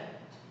is that?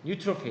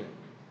 Neutrophil.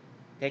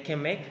 They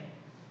can make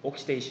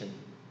oxidation,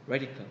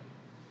 radical,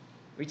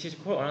 which is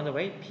called another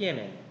way,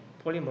 PMN,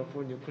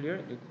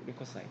 polymorphonuclear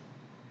leukocyte,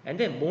 and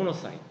then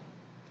monocyte.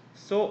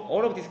 So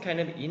all of this kind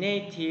of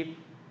innate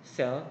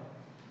cell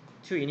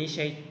to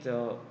initiate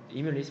the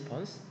immune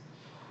response,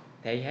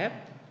 they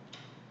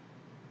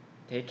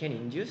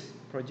can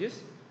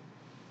produce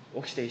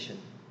oxidation,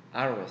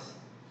 ROS.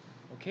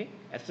 Okay,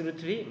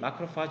 absolutely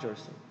macrophage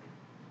also.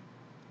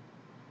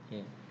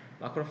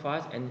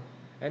 Macrophage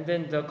and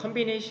then the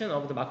combination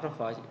of the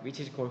macrophage, which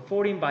is called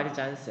foreign body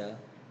giant cell,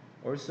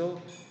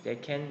 also they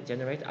can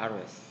generate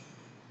ROS.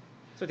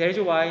 So that is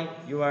why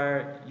you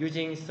are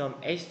using some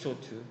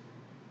H2O2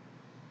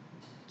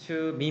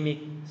 to mimic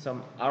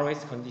some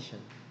ROS condition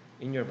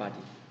in your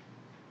body,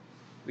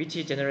 which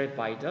is generated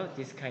by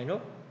this kind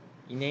of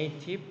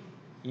innate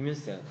immune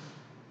cell,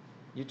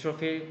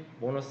 neutrophil,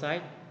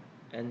 monocyte,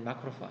 and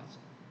macrophage.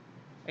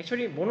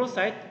 Actually,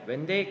 monocyte,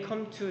 when they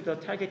come to the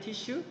target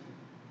tissue,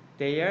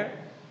 they are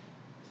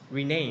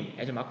renamed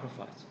as a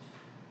macrophage.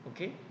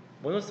 Okay?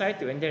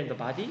 Monocyte, when they're in the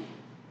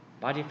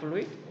body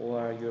fluid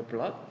or your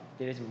blood,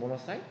 there is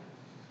monocyte,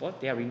 but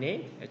they are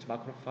renamed as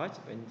macrophage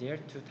when they are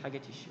to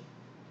target tissue.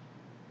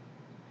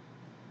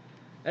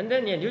 And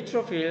then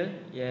neutrophil,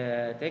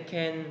 they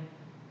can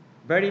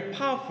very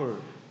powerful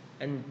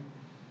and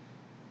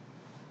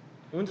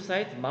wound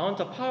site mount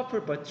a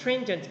powerful but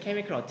transient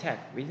chemical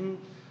attack within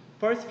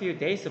first few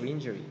days of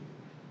injury.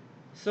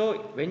 So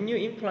when you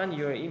implant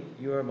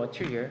your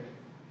material,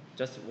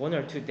 just 1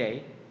 or 2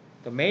 days,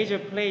 the major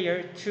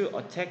player to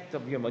attack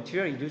your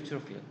material is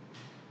neutrophil.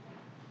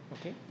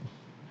 Okay.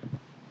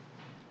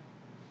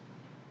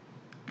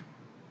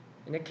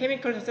 And the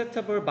chemical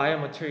susceptible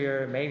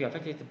biomaterial may be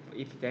affected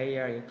if they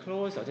are in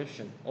close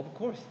adaptation. Of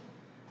course,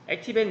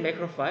 activate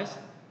macrophages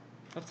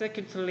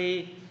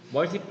subsequently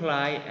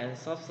multiply and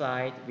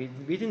subside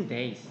within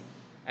days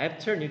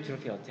after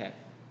neutrophil attack.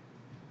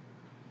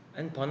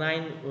 And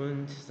benign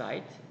wound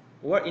site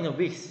or in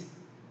weeks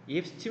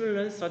if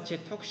stimulants such as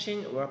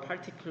toxin or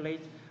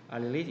particulates are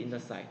released in the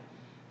site.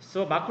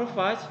 So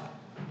macrophage,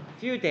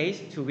 few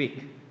days to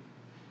week.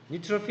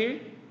 Neutrophil,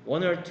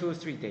 1 or 2,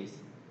 3 days,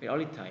 very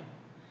early time.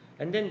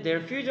 And then their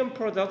fusion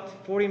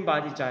product, foreign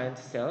body giant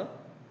cell,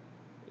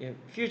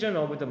 fusion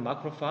of the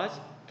macrophage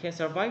can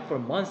survive for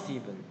months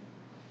even.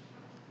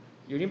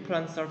 Your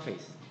implant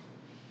surface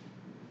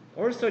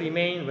also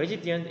remain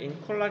resident in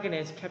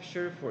collagenase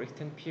capsule for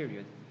extended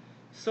period.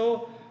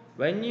 So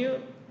when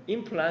you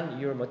implant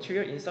your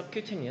material in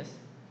subcutaneous,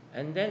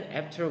 and then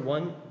after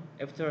one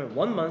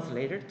month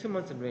later, 2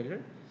 months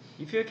later,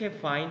 if you can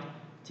find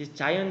this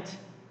giant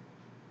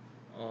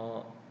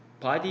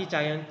body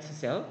giant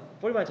cell,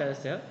 foreign body giant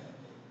cell,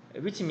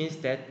 which means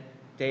that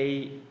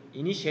they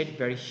initiate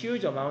very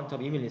huge amount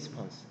of immune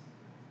response,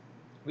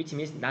 which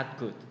means not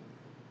good.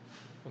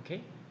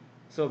 Okay,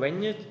 so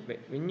when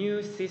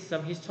you see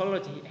some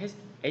histology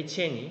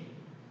H&E,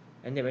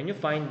 and then when you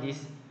find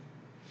this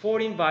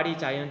foreign body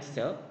giant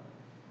cell,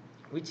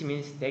 which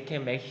means they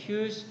can make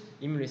huge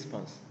immune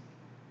response,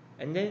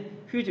 and then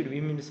huge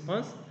immune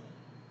response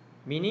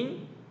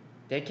meaning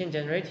they can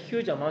generate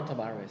huge amount of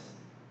RS.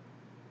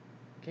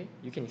 Okay,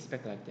 you can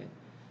expect like that.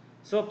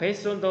 So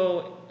based on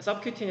the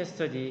subcutaneous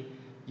study,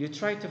 you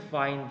try to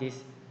find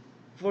this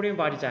foreign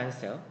body giant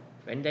cell.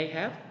 When they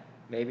have,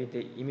 maybe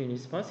the immune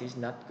response is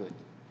not good.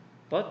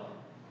 But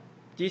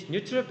this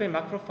neutrophil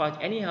macrophage,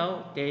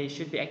 anyhow, they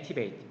should be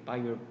activated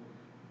by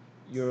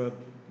your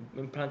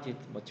implanted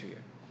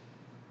material.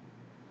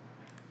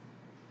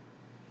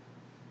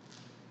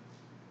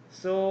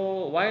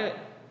 So while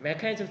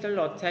mechanism of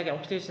cellular attack and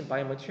oxidation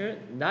biomaterial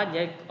not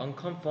yet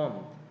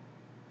unconfirmed,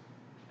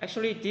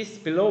 actually this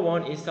below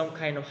one is some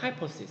kind of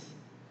hypothesis.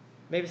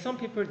 Maybe some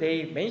people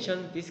they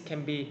mention this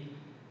can be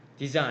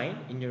designed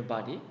in your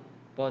body,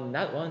 but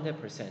not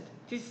 100%.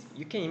 This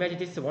you can imagine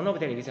this is one of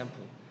their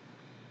example.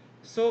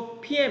 So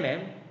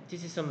PMM,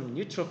 this is some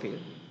neutrophil,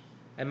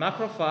 and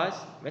macrophage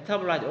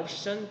metabolize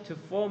oxygen to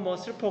form a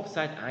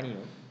sulfoxide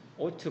anion,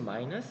 O2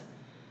 minus.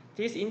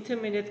 This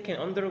intermediate can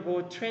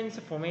undergo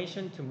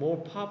transformation to more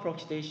powerful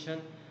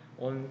oxidation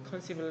on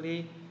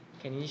consequently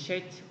can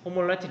initiate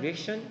homolytic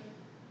reaction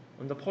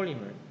on the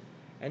polymer.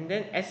 And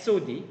then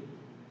SOD,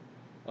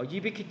 a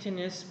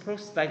ubiquitous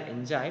peroxide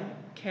enzyme,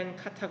 can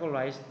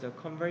categorize the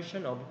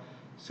conversion of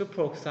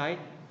superoxide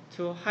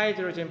to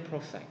hydrogen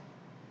peroxide.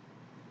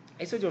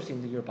 SOD also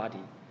in your body,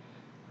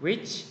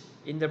 which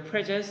in the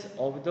presence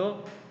of the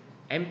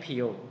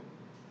MPO,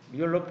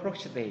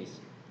 myeloperoxidase,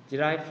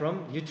 derived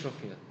from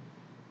neutrophil,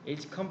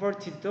 is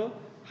converted to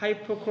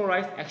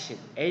hypochlorite acid,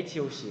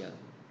 HOCl.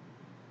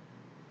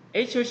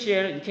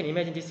 HOCl, you can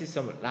imagine this is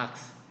some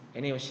rocks,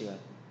 NaOCl,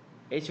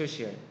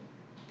 HOCl.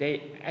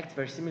 They act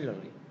very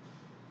similarly.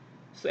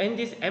 So, and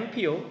this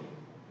MPO,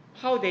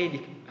 how they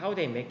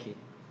make it?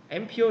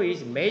 MPO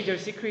is major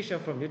secretion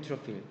from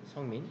neutrophil,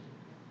 성민.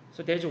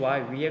 So that's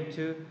why we have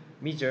to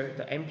measure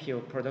the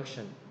MPO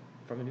production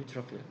from the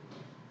neutrophil.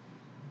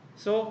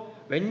 So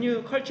when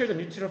you culture the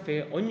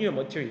neutrophil on your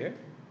material,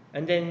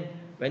 and then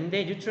when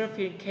the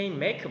neutrophil can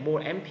make more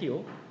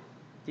MPO,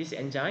 this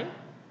enzyme,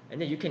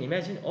 and then you can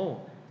imagine, oh,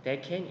 they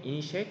can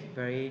initiate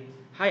very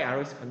high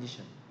RS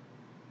condition.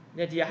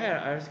 Then the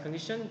higher RS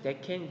condition, they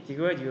can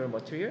degrade your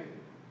material,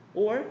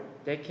 or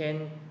they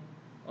can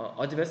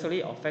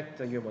adversely affect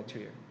your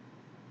material.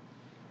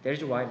 That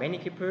is why many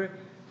people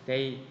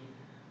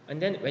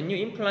and then when you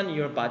implant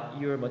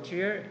your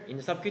material in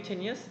the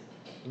subcutaneous,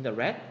 in the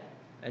rat,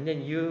 and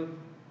then you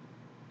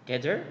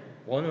gather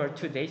 1 or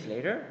 2 days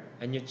later,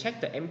 and you check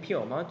the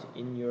MPO amount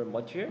in your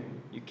material,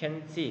 you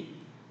can see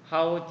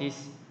how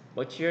this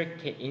material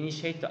can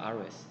initiate the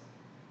RS.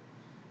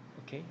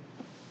 Okay.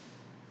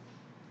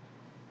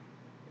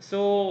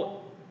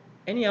 So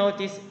anyhow,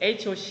 this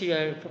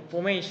HOCl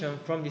formation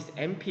from this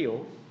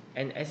MPO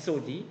and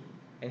SOD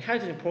and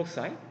hydrogen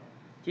peroxide,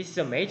 this is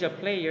a major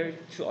player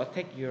to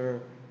attack your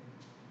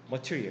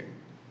material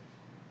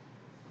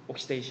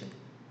oxidation.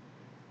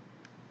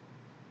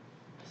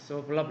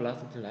 So blah blah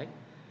something like.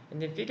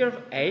 And then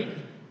figure 8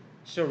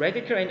 show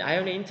radical and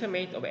ionic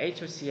intermediate of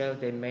HOCl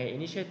that may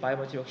initiate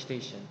biomaterial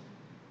oxidation.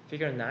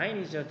 Figure 9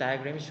 is a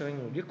diagram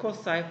showing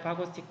leukocyte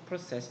phagocytic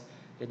process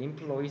that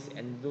employs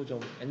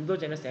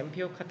endogenous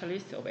MPO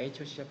catalyst of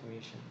HOCl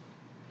formation.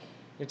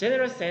 In a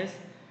general sense,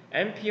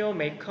 MPO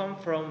may come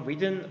from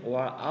within or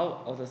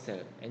out of the cell,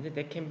 and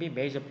they can be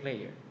major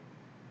player.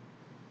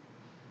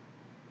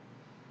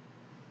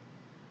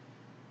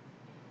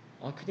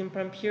 Acute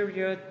implant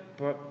period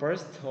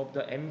burst of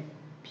the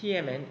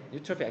PMN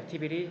neutrophil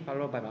activity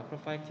followed by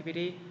macrophage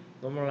activity,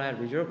 normalized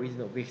result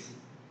within weeks.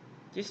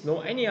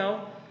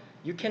 Anyhow,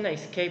 you cannot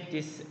escape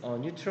this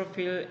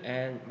neutrophil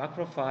and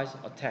macrophage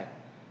attack.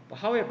 But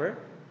however,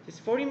 this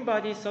foreign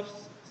body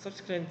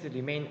subsequently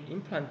remain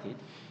implanted,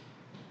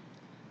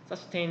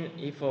 sustained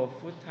if a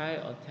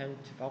futile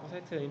attempt to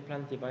phagocyte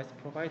implant device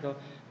provide a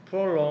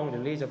prolonged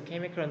release of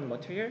chemical and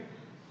material.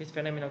 This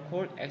phenomenon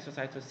called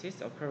exocytosis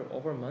occur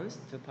over months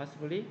to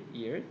possibly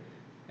years,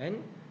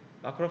 and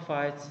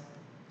macrophage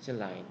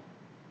line.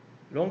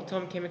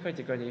 Long-term chemical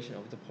degradation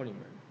of the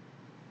polymer.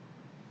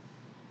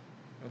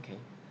 Okay.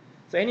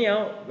 So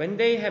anyhow, when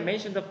they have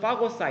mentioned the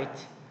phagocyte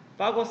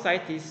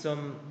phagocyte is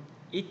some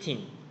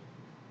eating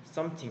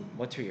something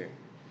material.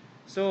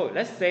 So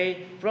let's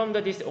say from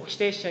this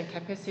oxidation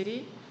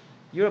capacity,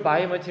 your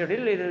biomaterial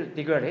really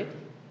degraded,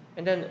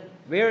 and then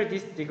where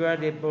this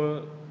degraded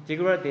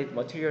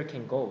material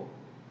can go?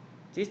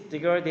 This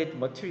degraded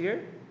material,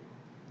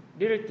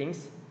 little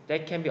things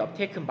that can be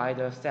uptaken by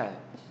the cell,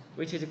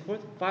 which is called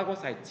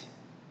phagocyte.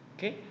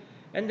 Okay,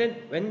 and then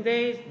when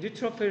they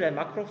neutrophil and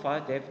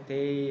macrophage,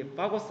 they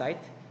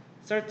phagocyte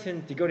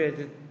certain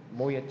degraded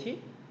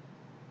moiety,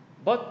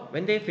 but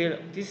when they feel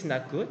this is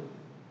not good,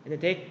 and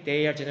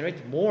they are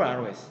generate more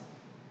ROS,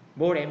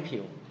 more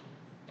MPO,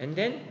 and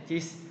then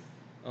this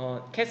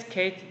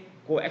cascade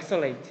go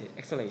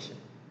acceleration.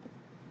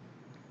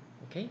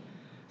 Okay,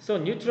 so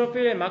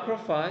neutrophil and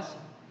macrophage,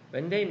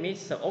 when they meet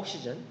some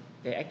oxygen,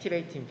 they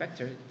activating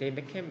factor, they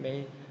become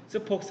a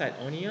superoxide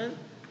onion,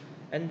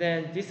 and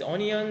then this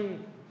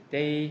onion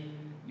they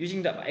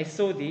using the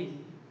SOD,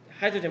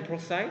 hydrogen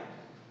peroxide,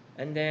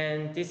 and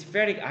then this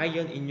ferric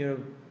ion in your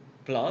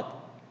blood,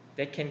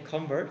 they can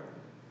convert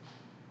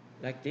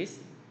like this,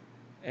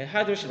 and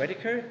hydroxyl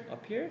radical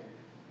appear,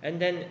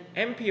 and then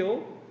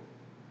MPO,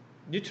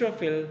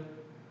 neutrophil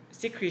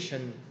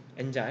secretion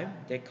enzyme,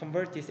 they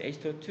convert this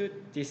H2O to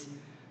this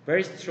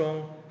very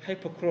strong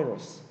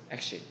hypochlorous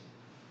acid,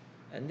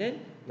 and then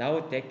now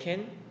they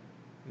can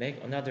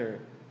make another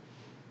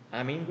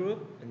amine group,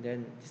 and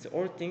then these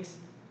all things,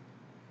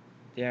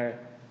 they are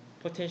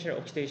potential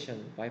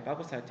oxidation by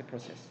phagocytic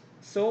process.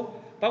 So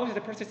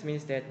phagocytic process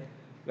means that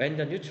when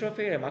the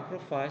neutrophil and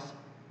macrophage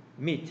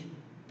meet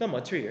the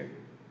material,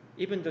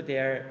 even though they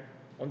are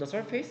on the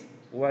surface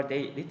or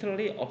they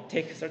literally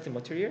uptake certain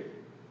material,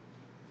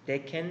 they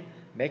can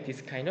make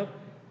this kind of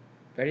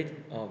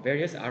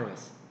various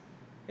ROS.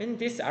 And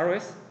this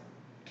ROS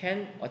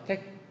can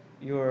attack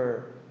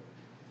your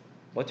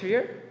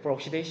material for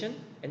oxidation,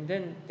 and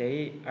then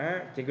they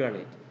are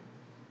degraded.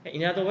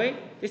 In another way,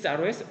 this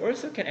ROS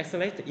also can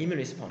accelerate the immune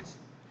response.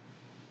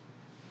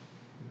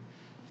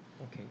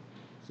 Okay.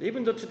 So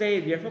even though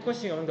today we are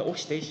focusing on the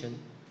oxidation,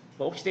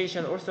 but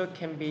oxidation also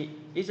can be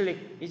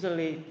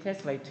easily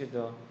translated to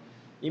the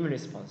immune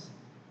response.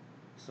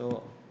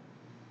 So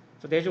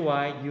that's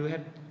why you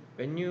have,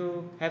 when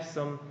you have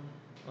some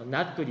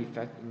not good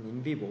effect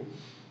in vivo,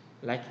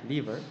 like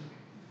liver,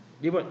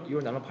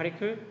 your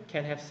nanoparticle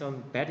can have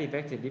some bad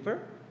effect in liver,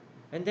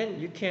 and then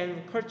you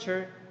can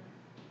culture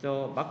the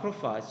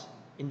macrophage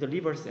in the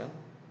liver cell.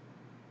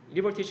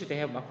 Liver tissue, they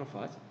have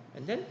macrophage,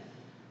 and then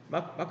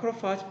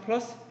macrophage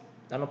plus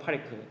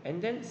nanoparticle,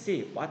 and then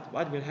see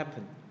what will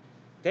happen.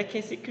 They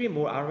can secrete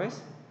more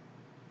ROS,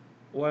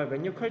 or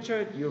when you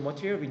culture your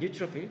material with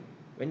neutrophil,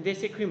 when they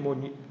secrete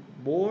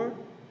more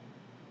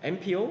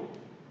MPO,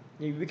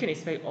 we can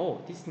expect, oh,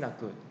 this is not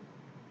good.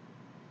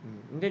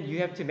 And then you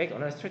have to make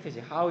another strategy,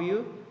 how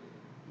you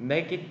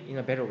make it in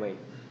a better way,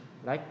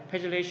 like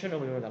pegylation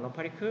of your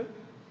nanoparticle,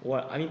 or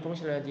amine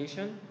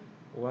functionalization,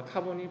 or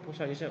carbonyl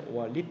functionalization,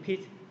 or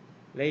lipid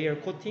layer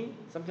coating,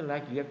 something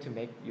like you have to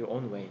make your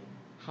own way.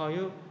 How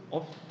you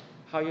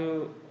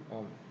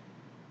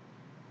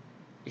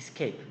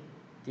escape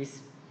this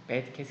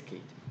bad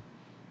cascade.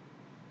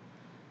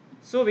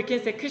 So we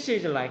can say question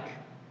is like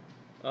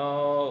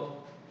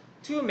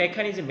two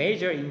mechanisms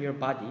major in your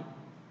body: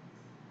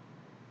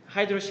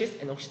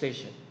 hydrolysis and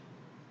oxidation.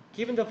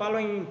 Given the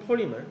following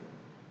polymer,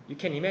 you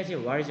can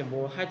imagine what is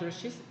more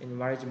hydrolysis and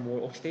what is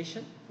more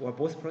oxidation, or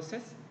both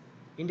process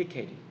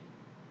indicated.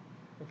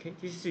 Okay,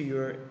 this is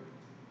your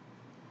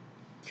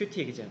QT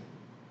exam.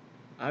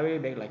 I will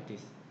make like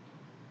this.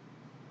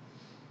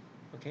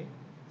 Okay,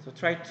 so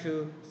try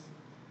to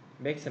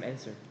make some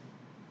answer.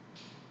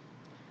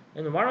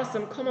 And what are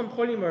some common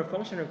polymer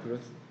functional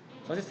groups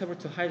susceptible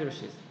to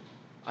hydrolysis?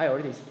 I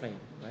already explained,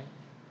 right?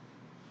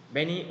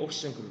 Many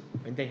oxygen groups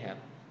when they have,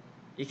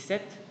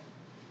 except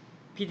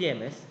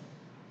PDMS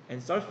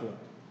and sulfur,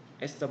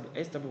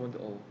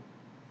 SW1O.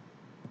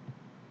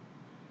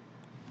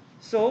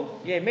 So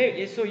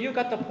yeah, so you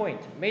got the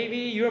point. Maybe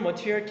your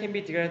material can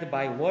be degraded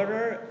by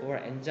water or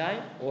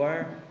enzyme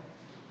or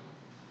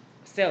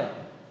cell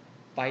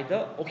by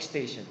the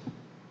oxidation,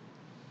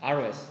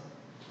 ROS.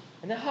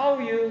 And how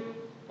you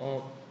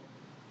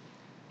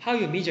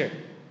measure?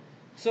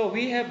 So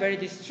we have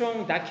very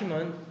strong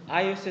document,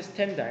 ISO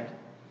standard.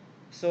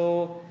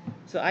 So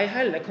I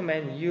highly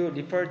recommend you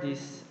refer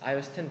this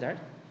ISO standard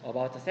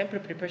about the sample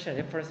preparation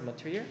reference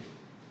material.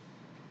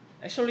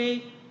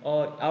 Actually,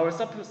 our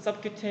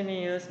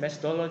subcutaneous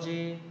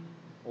methodology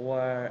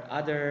or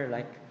other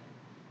like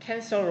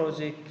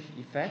cancerologic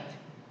effect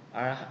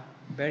are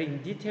very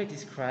in detail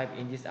described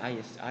in this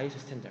ISO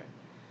standard.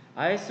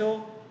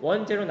 ISO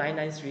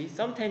 10993,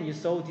 sometimes you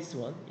saw this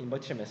one in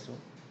material method.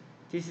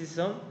 This is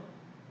some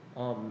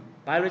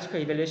biological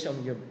evaluation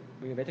of your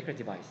medical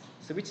device.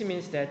 So which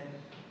means that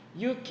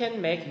you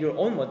can make your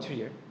own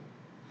material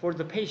for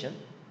the patient,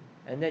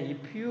 and then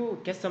if you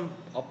get some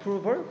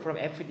approval from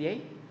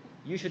FDA,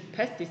 you should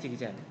pass this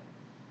exam.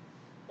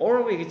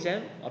 Oral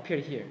exam appear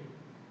here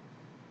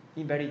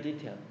in very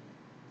detail.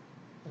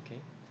 Okay.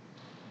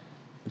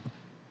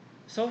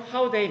 So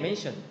how they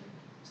mention?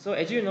 So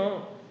as you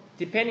know,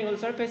 depending on the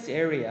surface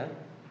area,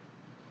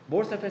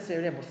 more surface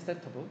area more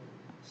susceptible.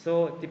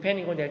 So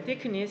depending on their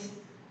thickness,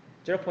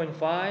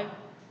 0.5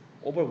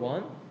 over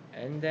 1,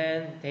 and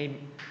then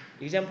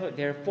example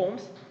their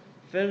forms,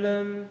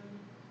 film.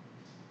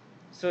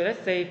 So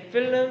let's say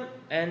film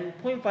and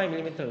 0.5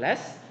 millimeter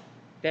less,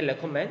 they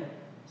recommend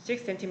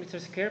 6 centimeter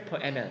square per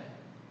ml.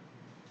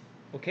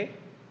 Okay,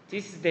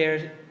 this is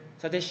their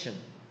suggestion.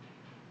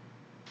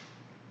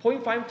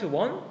 0.5 to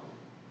 1,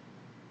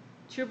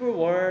 tubular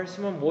or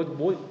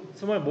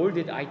small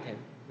molded item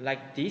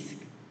like disc,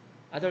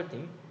 other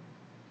thing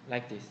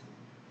like this.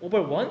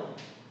 Over 1,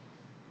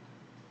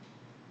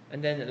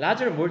 and then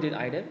larger molded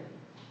item,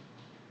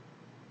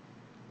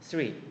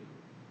 3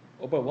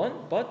 over 1,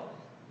 but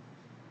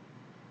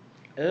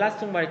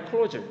elastomeric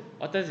closure.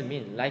 What does it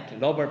mean? Like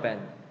rubber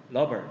band,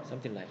 rubber,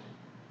 something like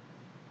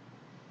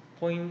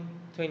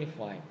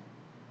 0.25.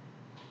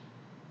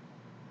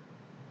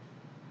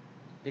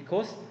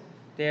 Because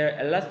their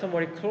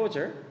elastomeric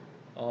closure,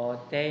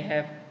 they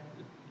have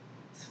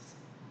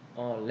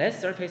less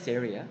surface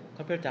area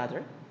compared to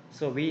other,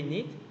 so we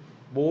need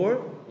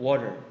more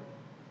water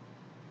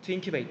to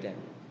incubate them.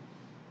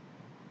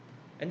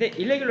 And then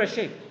irregular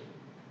shape,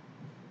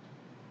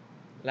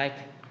 like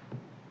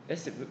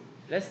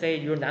let's say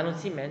your nano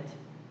cement,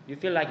 you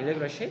feel like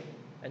irregular shape,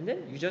 and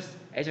then you just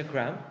add a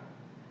gram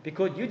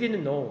because you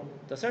didn't know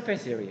the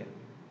surface area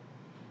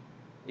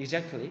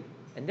exactly,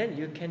 and then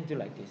you can do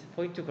like this,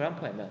 0.2 gram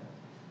per ml,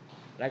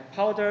 like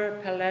powder,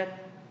 pellet,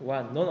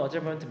 or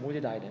non-adsorbent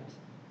molded items.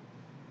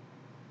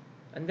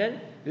 And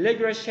then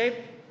irregular shape,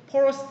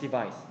 porous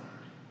device,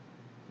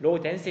 low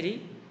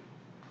density,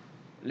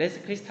 less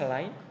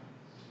crystalline,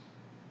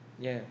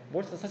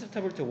 more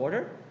susceptible to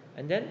water,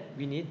 and then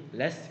we need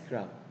less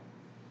gram.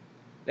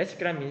 Less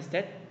gram means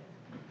that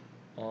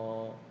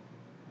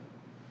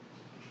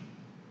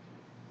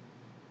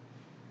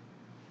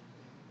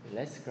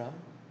less gram,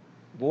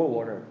 more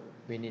water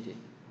we need it.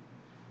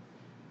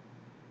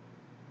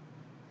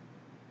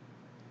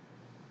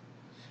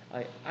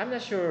 I'm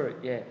not sure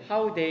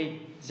how they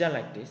design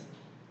like this,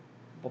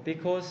 but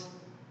because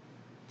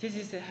this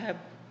is have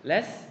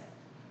less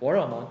water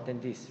amount than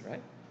this,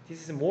 right?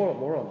 This is more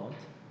amount.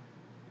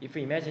 If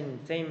we imagine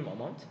same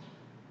amount,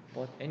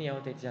 but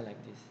anyhow they design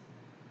like this.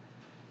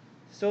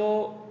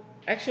 So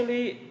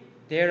actually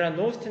there are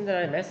no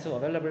standardized methods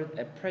available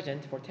at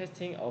present for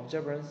testing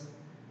observance,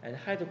 and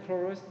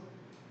hydrochlorous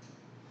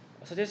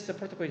suggests the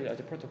protocol is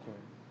the protocol.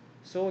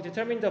 So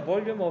determine the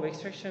volume of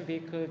extraction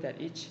vehicle that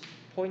each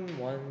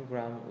 0.1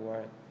 gram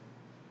or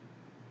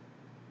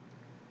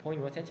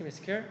 0.1 centimeter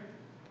square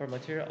per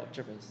material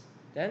observance.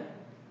 Then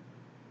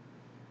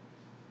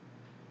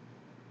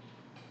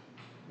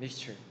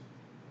mixture.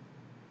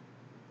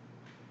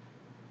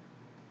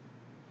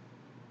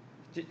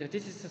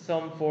 This is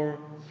some for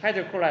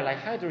hydrochloride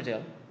like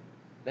hydrogel.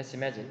 Let's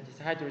imagine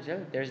this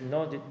hydrogel. There is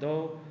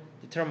no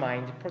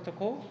determined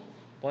protocol,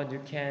 but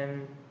you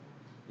can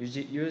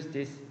use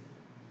this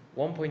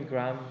 1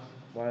 gram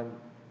or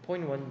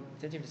 0.1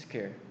 centimeter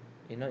square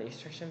in an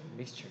extraction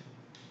mixture.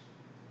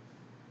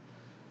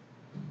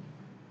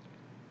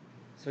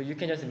 So you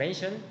can just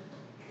mention,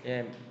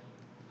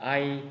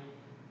 I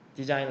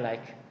design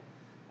like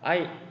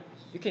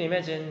you can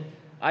imagine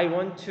I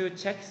want to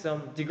check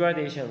some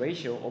degradation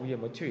ratio of your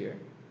material,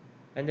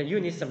 and then you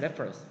need some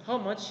reference. How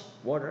much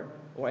water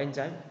or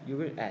enzyme you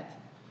will add?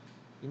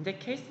 In that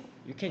case,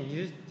 you can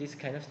use this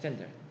kind of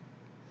standard.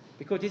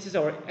 Because this is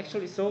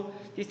so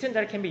this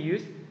standard can be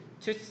used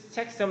to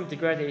check some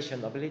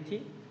degradation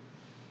ability,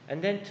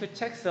 and then to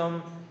check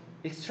some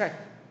extract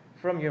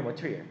from your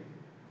material.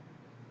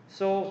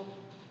 So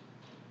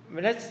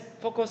let's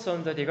focus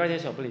on the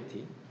degradation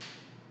ability.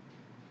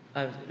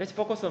 Let's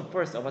focus on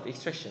first about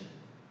extraction.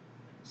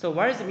 So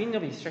what is the meaning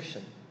of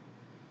extraction?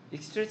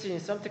 Extraction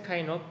is some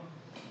kind of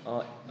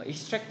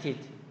extracted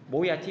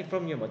moiety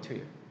from your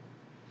material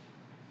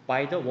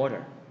by the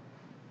water.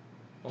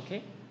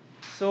 Okay?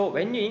 So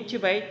when you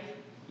incubate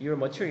your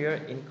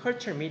material in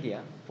culture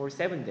media for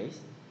 7 days,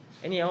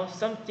 anyhow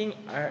some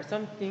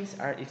things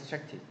are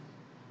extracted.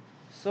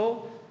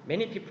 So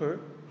many people,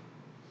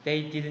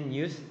 they didn't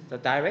use the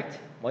direct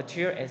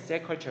material and cell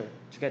culture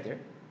together.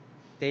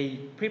 They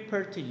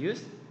prefer to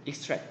use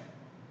extract.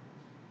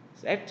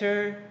 So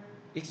after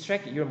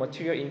extract your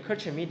material in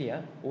culture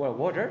media or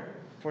water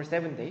for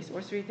 7 days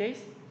or 3 days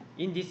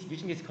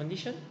using this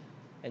condition,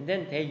 and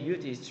then they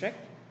use extract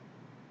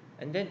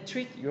and then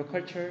treat your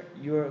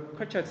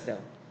cultured cell.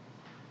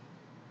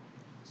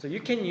 So you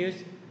can use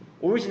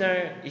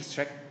original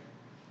extract,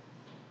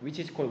 which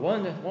is called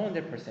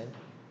 100%,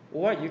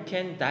 or you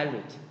can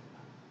dilute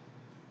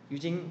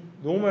using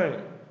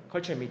normal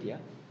culture media,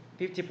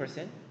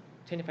 50%,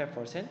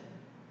 25%,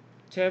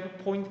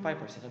 12.5%,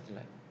 something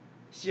like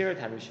serial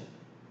dilution.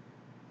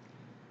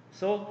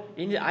 So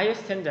in the IO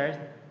standard,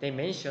 they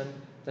mention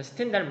the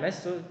standard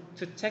method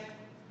to check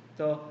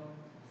the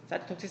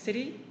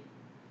cytotoxicity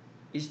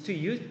is to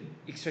use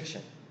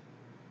extraction.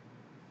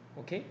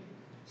 Okay,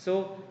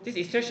 so this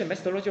extraction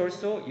methodology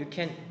also you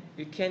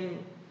can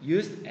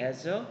use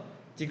as a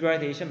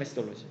degradation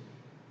methodology.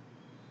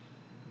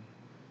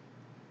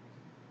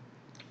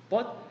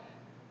 But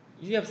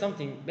you have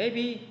something,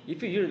 maybe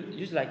if you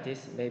use like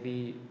this,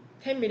 maybe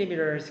 10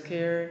 millimeter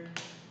square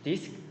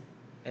disc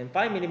and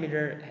 5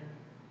 millimeter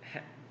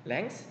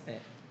length,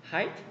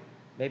 height,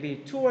 maybe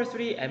 2 or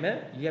 3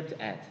 ml you have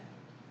to add.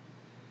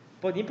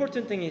 But the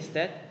important thing is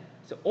that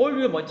so all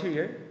your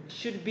material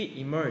should be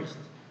immersed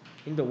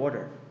in the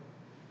water.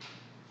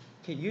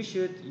 Okay, you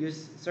should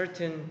use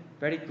certain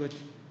very good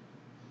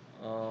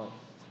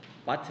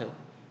bottle,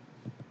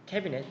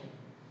 cabinet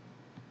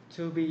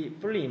to be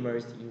fully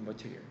immersed in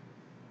material.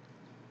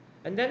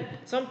 And then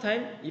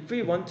sometimes if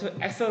we want to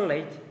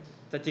accelerate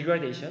the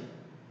degradation,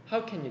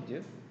 how can you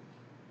do?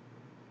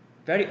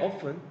 Very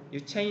often you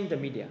change the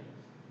media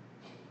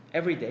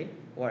every day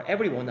or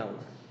every 1 hour.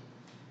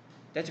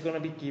 That's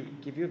going to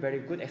give you very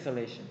good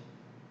acceleration.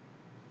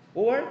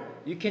 Or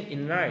you can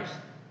enlarge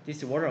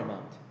this water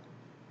amount.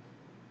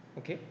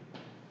 Okay?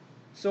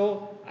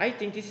 So I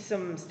think this is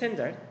some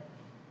standard.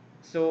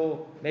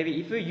 So maybe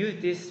if you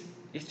use this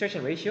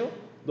extraction ratio,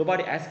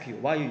 nobody asks you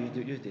why you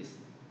use this,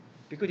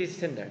 because it's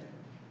standard.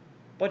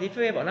 But if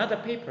you have another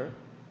paper,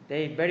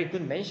 they very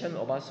good mention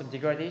about some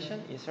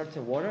degradation in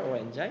certain water or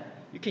enzyme,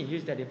 you can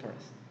use that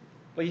reference.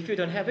 But if you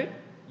don't have it,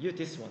 use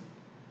this one.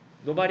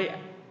 Nobody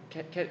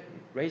can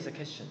raise a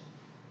question.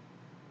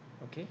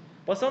 Okay?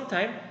 But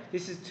sometimes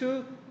this is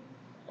too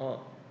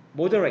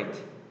moderate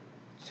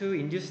to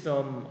induce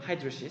some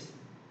hydrolysis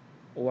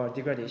or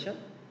degradation.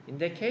 In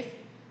that case,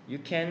 you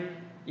can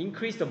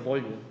increase the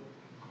volume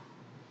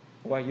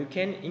or you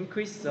can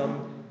increase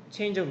some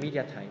change of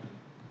media time.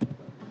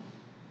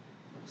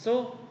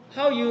 So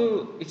how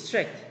you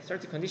extract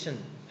certain condition,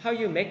 how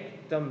you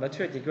make the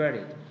material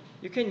degraded,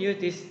 you can use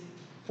this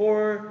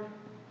for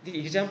the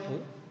example.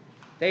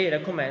 They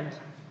recommend,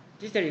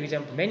 this is the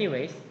example, many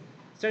ways,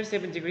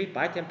 37 degree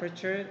by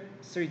temperature,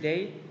 3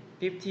 day,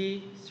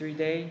 50, 3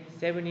 day,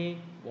 70,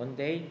 1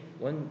 day,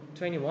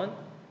 121,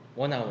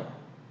 1 hour.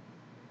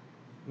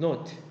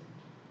 Note,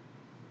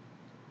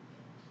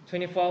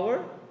 24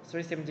 hour,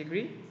 37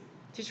 degree,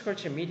 tissue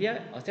culture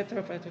media,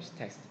 acceptable phytotoxic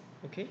text.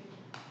 Okay?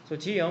 So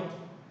Ji-young,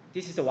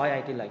 this is why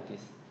I did like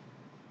this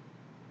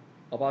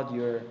about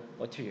your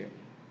material.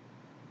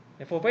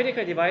 And for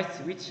biomedical device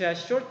which are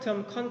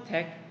short-term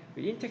contact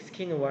with intact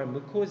skin or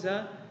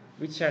mucosa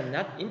which are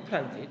not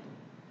implanted,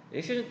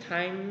 extraction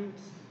times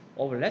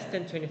of less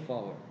than 24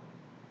 hours,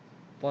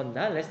 but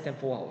not less than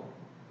 4 hours.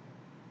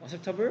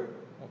 Acceptable?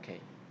 Okay.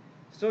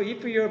 So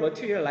if your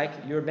material, like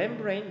your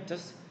membrane,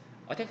 just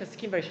attack the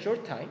skin very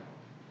short time,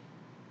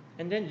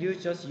 and then you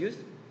just use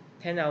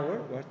 10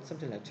 hours or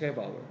something like 12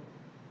 hours.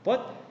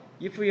 But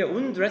if your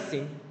wound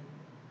dressing,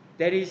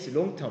 that is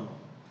long-term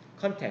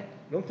contact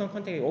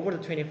is over the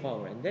 24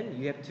 hours, and then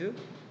you have to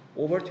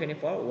over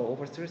 24 hours or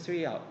over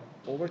 3 hours,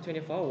 over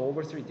 24 hours or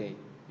over 3 days,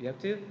 you have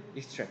to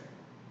extract.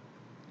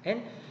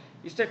 And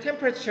extract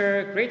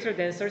temperature greater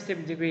than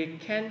 37 degrees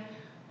can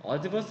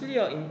adversely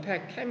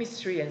impact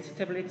chemistry and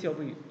stability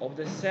of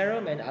the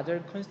serum and other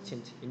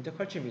constituents in the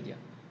culture media.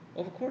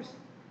 Of course.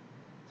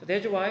 So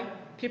that's why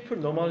people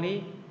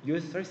normally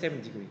use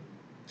 37 degrees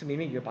to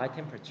mimic your body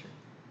temperature.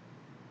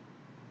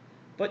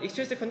 But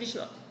extraction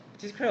condition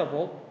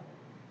describable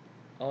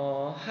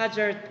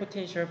hazard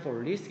potential for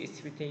risk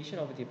expectation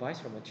of the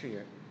device or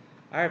material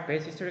are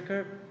based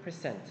historical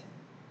percent.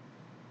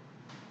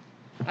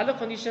 Other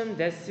conditions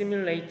that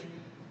simulate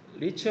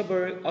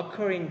reachable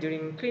occurring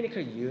during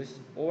clinical use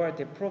or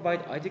they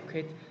provide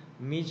adequate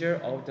measure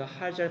of the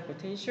hazard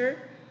potential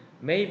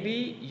may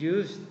be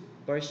used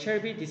but shall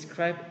be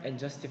described and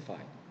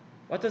justified.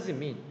 What does it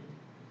mean?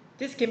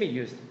 This can be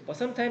used, but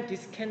sometimes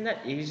this cannot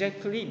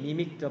exactly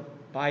mimic the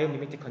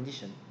biomimetic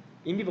condition,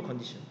 in vivo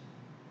condition.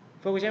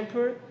 For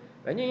example,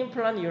 when you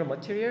implant your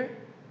material,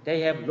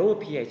 they have low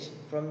pH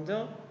from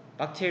the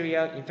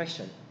bacterial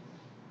infection.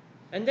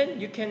 And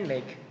then you can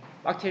make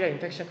bacterial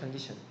infection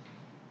condition.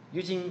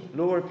 Using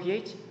lower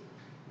pH,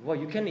 well,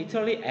 you can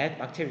literally add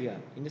bacteria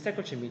in the cell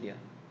culture media.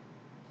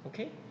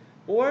 Okay?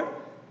 Or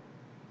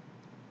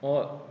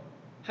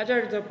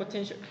hazard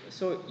potential.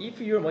 So if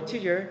your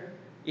material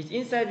is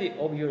inside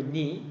of your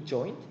knee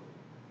joint,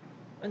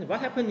 and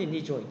what happens in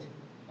knee joint?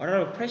 A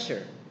lot of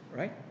pressure,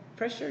 right?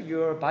 Pressure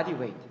your body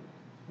weight.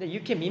 Then you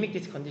can mimic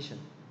this condition.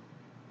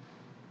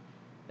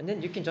 And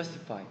then you can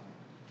justify.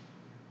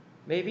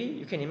 Maybe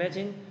you can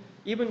imagine,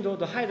 even though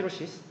the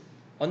hydrolysis,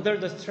 under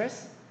the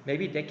stress,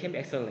 maybe they can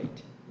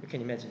accelerate. You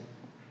can imagine.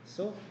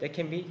 So that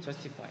can be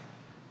justified.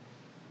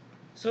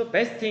 So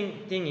best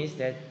thing is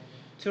that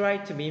try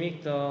to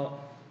mimic the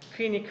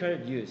clinical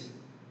use,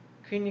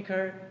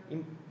 clinical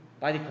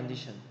body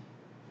condition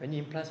when you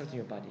implant something in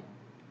your body.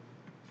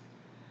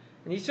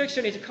 And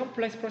extraction is a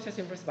complex process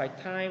influenced by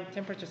time,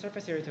 temperature,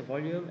 surface area to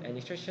volume, and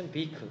extraction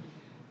vehicle.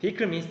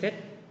 Vehicle means that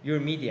your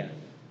media,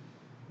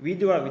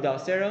 with or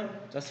without serum,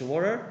 just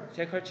water,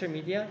 cell culture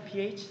media,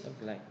 pH,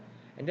 something like.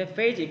 And then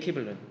phase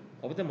equivalent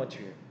of the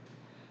material.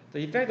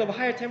 The effect of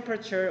higher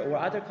temperature or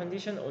other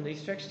condition on the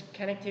extraction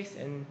kinetics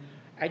and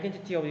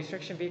identity of the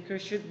extraction vehicle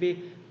should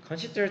be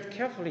considered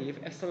carefully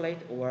if accelerate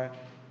or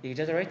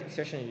exaggerate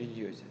extraction you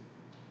use.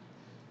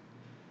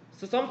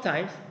 So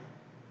sometimes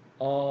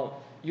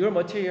your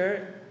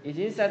material is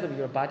inside of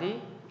your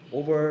body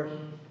over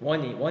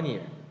 1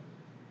 year.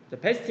 The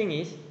best thing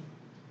is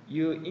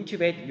you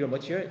incubate your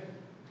material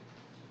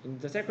in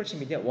the circulation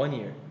media 1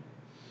 year.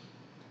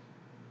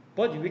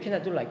 But we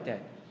cannot do like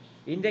that.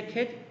 In that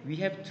case, we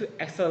have to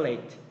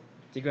accelerate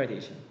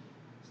degradation.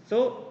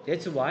 So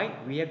that's why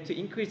we have to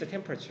increase the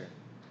temperature.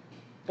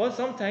 But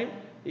sometimes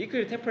the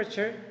increase the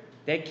temperature,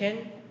 they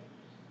can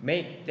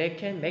make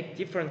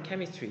different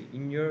chemistry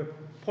in your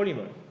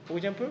polymer. For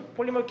example,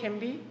 polymer can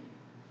be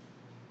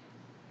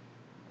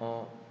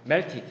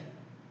melted,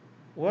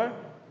 or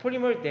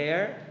polymer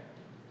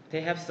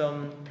they have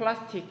some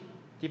plastic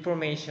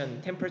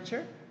deformation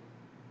temperature.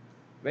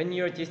 When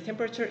this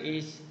temperature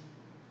is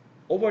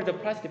over the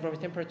plastic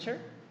deformation temperature,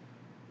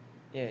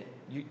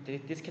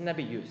 this cannot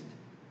be used.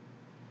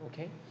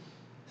 Okay,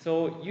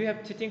 so you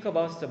have to think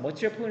about the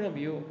material point of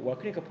view, or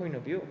clinical point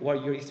of view, or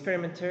your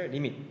experimental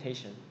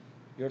limitation,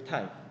 your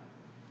time.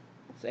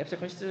 So after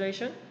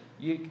consideration,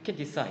 you can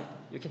decide,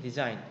 you can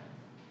design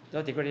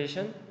the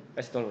degradation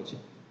methodology.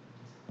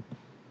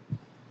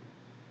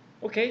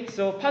 Okay,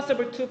 so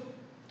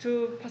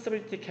two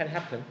possibility can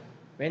happen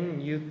when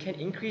you can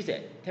increase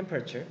the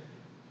temperature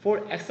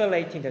for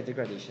accelerating the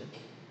degradation.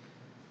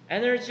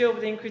 Energy of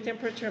the increased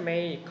temperature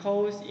may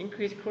cause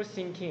increased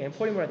cross-linking and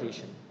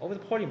polymerization of the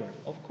polymer,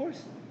 of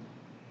course.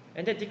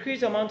 And the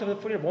decreased amount of the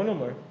polymer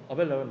monomer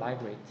available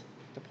migrate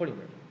the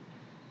polymer.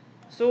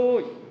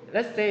 So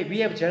let's say we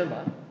have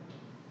Gelma,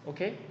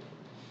 okay?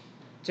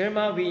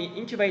 Gelma, we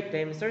incubate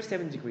them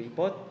 37 degrees,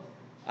 but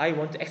I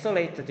want to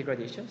accelerate the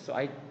degradation, so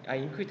I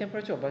increase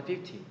temperature about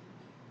 50.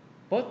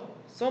 But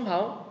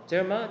somehow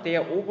Gelma, they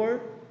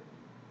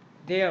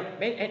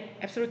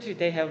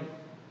have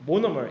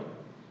monomer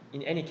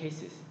in any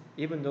cases,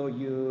 even though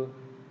you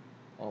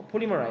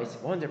polymerize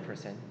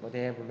 100%, but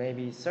they have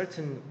maybe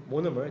certain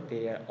monomer,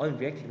 they are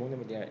unreactive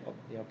monomer,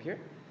 they appear.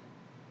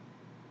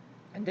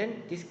 And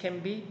then this can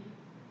be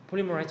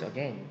polymerized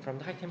again from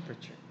the high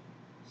temperature,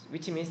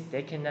 which means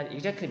they cannot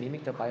exactly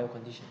mimic the bio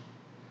condition.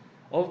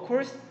 Of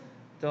course,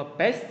 the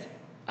best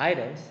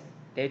items,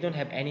 they don't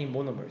have any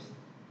monomers,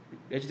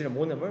 residual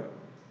monomer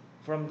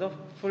from the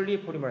fully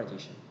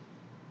polymerization.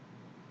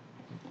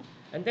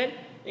 And then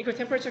increased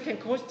temperature can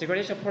cause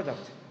degradation of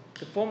product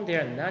to form they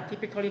are not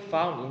typically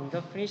found in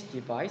the finished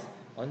device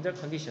under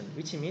condition,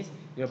 which means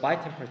your body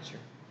temperature.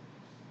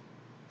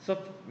 So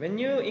when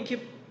you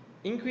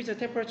increase the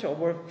temperature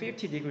over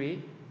 50 degrees,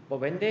 but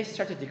when they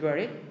start to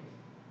degrade,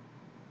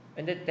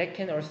 and that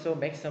can also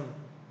make some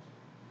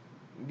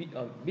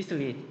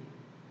mislead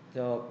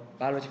the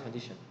biological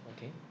condition.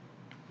 Okay.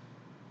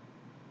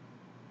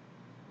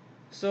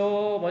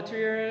 So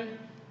material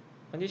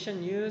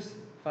condition used,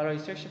 follow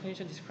extraction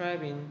condition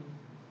described in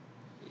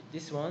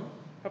this one.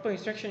 Proper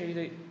extraction is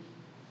the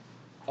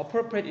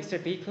appropriate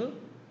extract vehicle,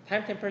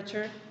 time,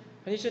 temperature,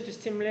 condition to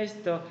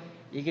stimulate the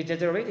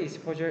exaggerated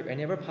exposure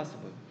whenever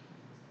possible.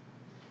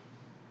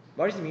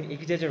 What does it mean,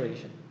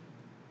 exaggeration?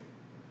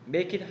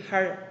 Make it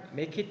hard.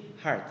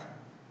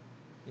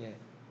 Yeah.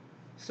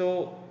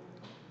 So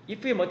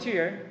if your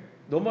material,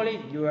 normally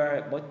you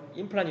are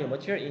implant your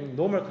material in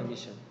normal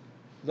condition,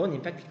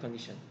 non-infected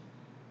condition.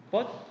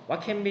 But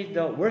what can be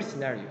the worst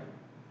scenario?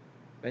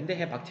 When they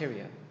have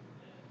bacteria.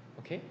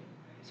 Okay?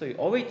 So you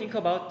always think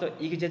about the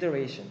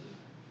exaggeration.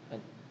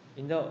 And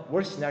in the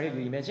worst scenario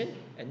you imagine,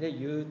 and then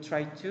you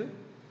try to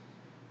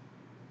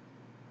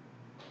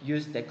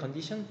use that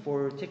condition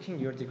for taking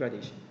your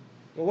degradation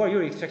or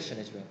your extraction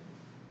as well.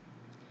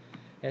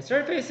 And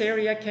surface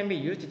area can be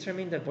used to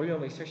determine the volume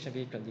of extraction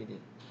vehicle needed.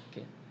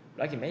 Okay,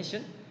 like I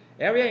mentioned,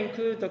 area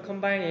includes the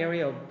combined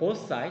area of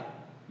both sides.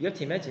 You have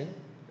to imagine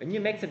when you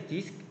make the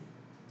disc,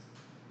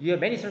 you have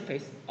many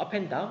surfaces up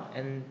and down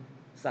and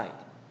side.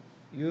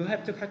 You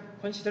have to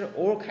consider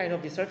all kind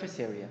of the surface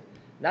area,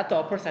 not the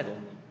upper side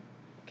only.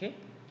 Okay,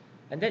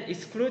 and then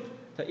exclude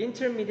the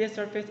intermediate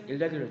surface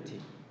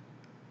irregularity.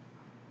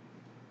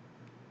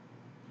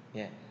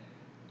 Yeah,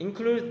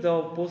 include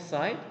the both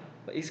sides,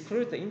 but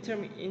exclude the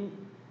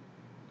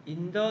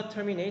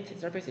indeterminate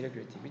surface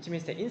irregularity, which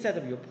means the inside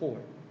of your pore.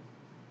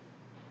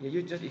 Yeah,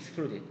 you just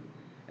exclude it.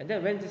 And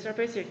then when the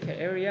surface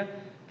area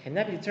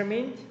cannot be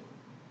determined,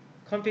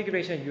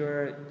 configuration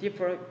your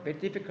very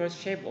difficult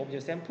shape of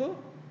your sample,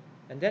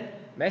 and then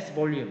mass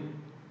volume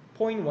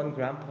 0.1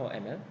 gram per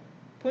ml,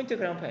 0.2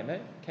 gram per ml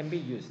can be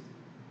used.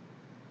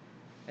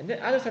 And then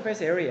other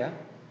surface area,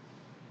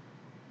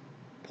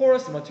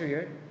 porous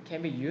material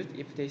can be used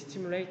if they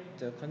stimulate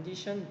the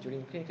condition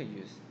during clinical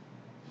use.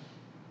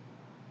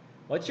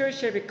 Material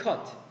shall be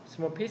cut,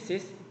 small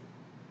pieces,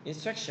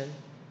 instruction,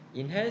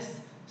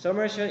 enhance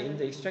submersion in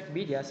the extract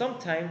media.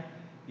 Sometimes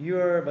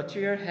your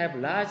material have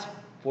large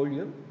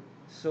volume,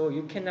 so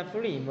you cannot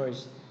fully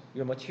immerse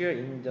your material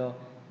in the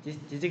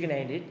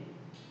designated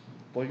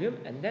volume,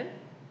 and then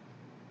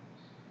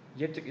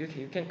you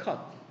can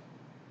cut.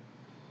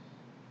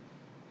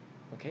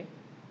 Okay,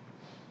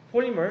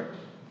 polymer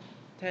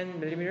 10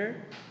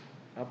 millimeter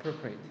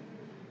appropriate.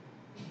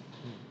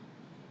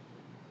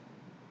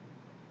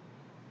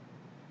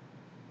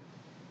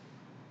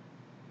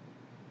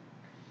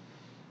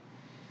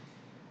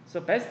 So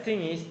best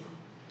thing is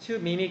to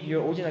mimic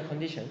your original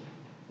condition.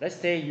 Let's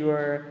say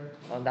your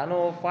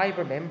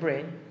nanofiber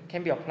membrane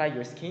can be applied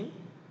your skin,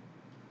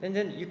 and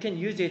then you can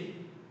use it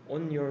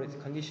on your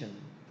condition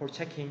for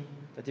checking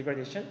the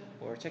degradation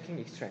or checking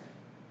extract.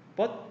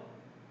 But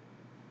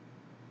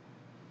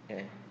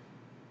yeah,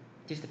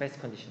 this is the best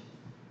condition.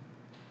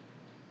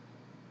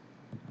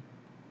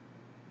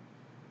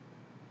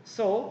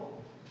 So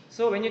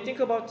when you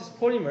think about this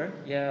polymer,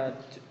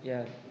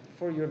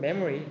 for your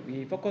memory,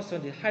 we focus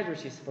on the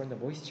hydrolysis from the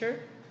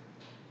moisture,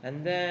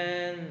 and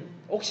then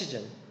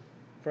oxygen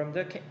from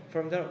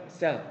the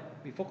cell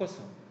we focus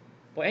on.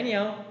 But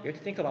anyhow, you have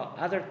to think about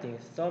other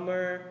things: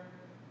 thermal,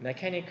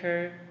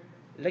 mechanical,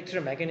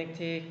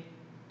 electromagnetic,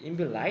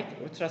 ambient light,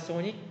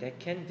 ultrasonic that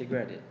can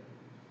degrade it.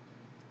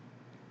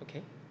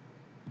 Okay.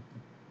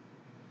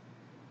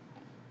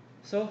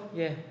 So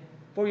yeah,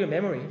 for your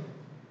memory,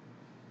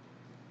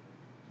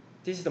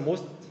 this is the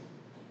most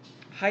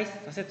high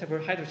susceptible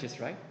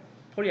hydrolysis, right?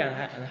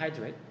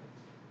 Polyanhydrate,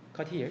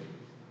 cut here.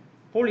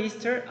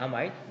 Polyester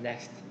amide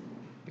next,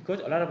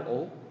 because a lot of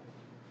O.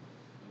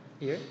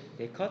 Here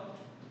they cut,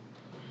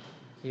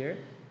 here,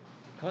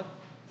 cut,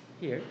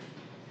 here,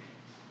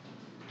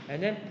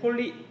 and then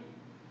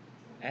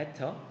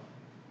polyether,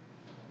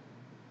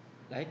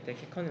 like they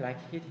can like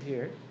hit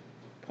here.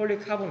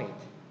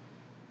 Polycarbonate,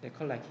 they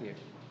cut like here.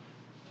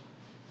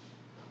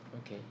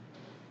 Okay,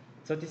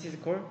 so this is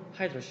called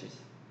hydrolysis.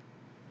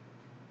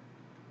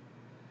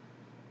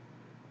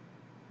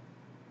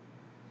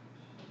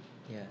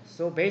 Yeah,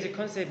 so basic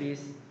concept is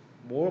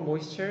more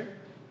moisture,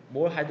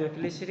 more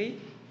hydrophilicity,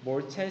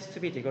 more chance to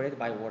be degraded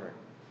by water.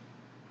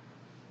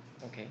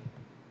 Okay.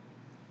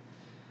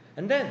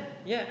 And then,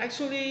 yeah,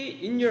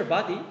 actually in your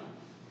body,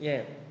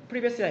 yeah,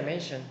 previously I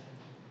mentioned,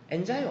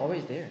 enzyme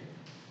always there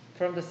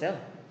from the cell.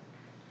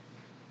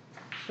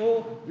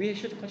 So we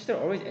should consider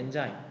always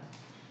enzyme.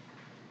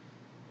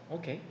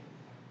 Okay.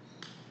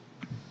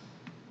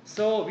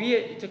 So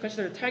we to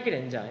consider target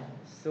enzyme.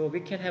 So we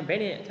can have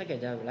many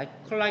target enzymes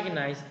like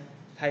collagenase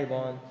type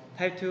 1,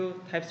 type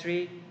 2, type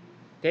 3.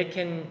 They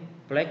can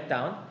break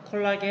down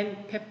collagen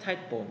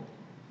peptide bond.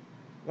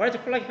 What is the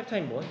collagen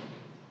peptide bond?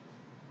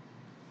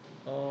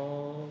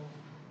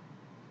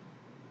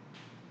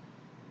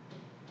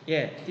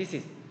 Yeah, this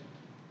is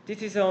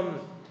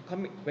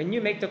when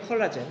you make the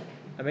collagen,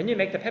 when you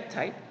make the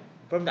peptide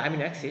from the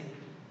amino acid,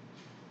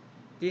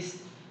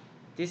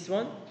 this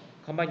one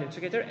combine them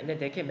together and then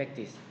they can make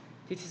this.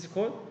 This is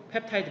called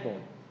peptide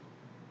bond.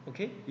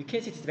 Okay, you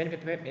can see this many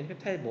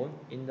peptide bond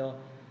in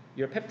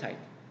your peptide.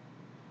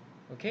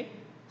 Okay,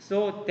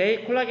 so they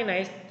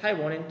collagenase type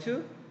 1 and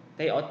 2.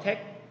 They attack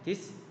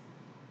this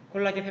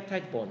collagen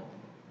peptide bond.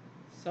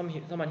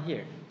 Someone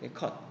here they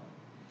cut.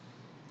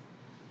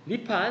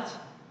 Lipids.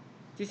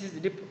 This is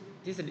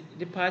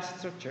lipid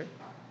structure.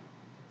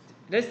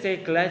 Let's say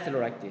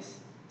glycerol like this.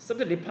 Some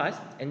of the lipids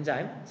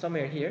enzyme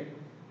somewhere here.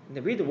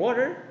 And with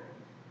water,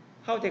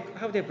 how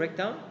they break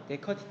down? They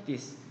cut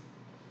this.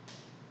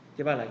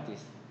 Divide like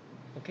this.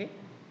 Okay.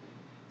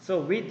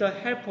 So with the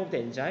help of the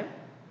enzyme,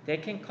 they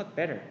can cut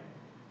better.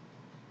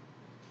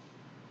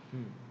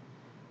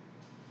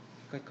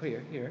 Cut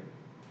here.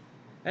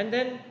 And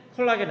then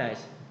collagenase.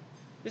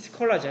 This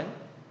collagen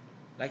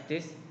like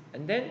this,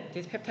 and then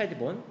this peptide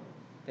bond,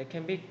 they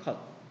can be cut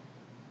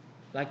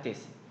like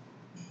this.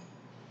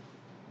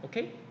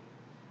 Okay?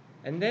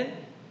 And then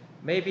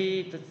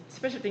maybe the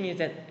special thing is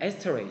that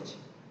esterase.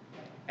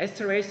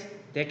 Esterase,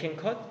 they can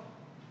cut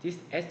this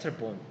ester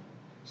bond.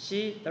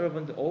 C double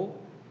bond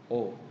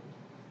O.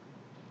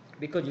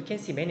 Because you can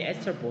see many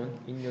ester bond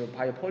in your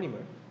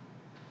biopolymer.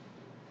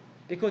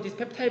 Because this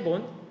peptide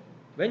bond,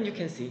 when you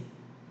can see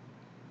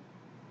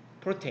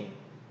protein,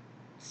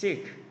 silk,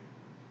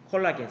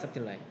 collagen,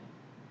 something like.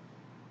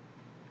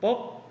 But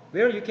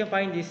where you can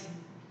find this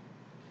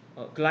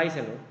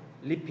glycerol,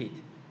 lipid.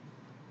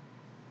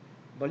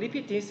 But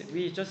lipid is,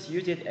 we just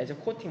use it as a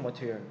coating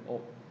material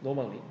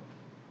normally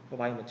for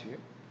biomaterial.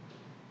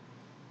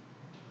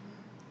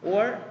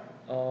 Or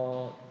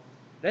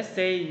let's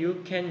say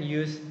you can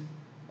use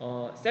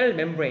cell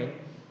membrane.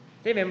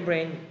 Cell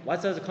membrane,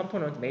 what's the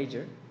component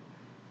major?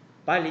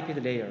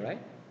 Bilipid layer, right?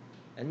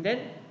 And then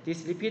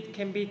this lipid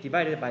can be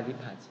divided by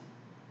lipids.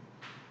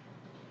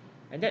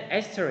 And then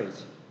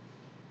esterase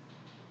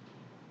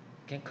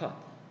can cut.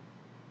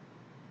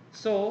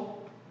 So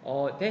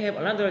they have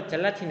another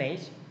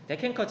gelatinase. They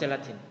can cut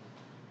gelatin.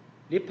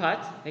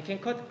 Lipids, they can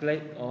cut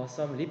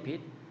some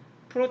lipid.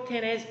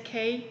 Proteinase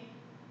K,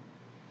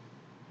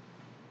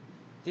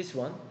 this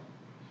one,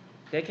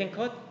 they can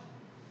cut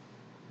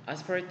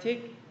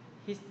aspartic,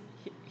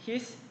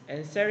 his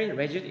and serine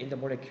residue in the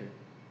molecule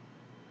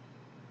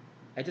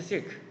as a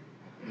silk.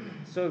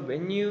 So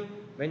when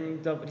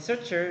the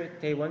researcher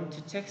they want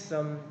to check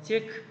some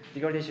silk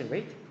degradation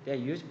rate, they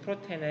use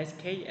proteinase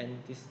K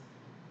and this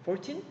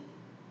 14.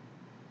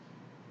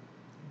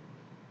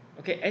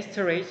 Okay,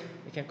 esterase,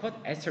 we can cut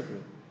ester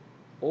group.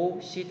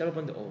 O, C double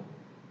bond O.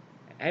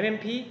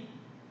 MMP,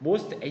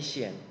 most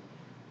ACN.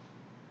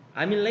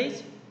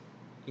 Amylase,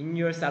 in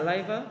your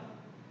saliva,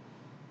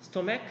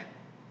 stomach,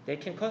 they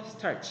can cause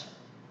starch.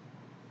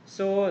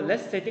 So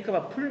let's say think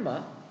about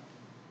pulma.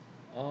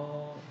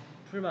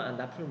 Pulma and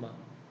not pulma.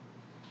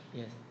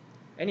 Yes.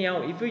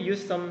 Anyhow, if you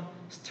use some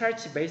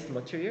starch-based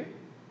material,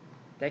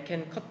 that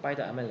can cut by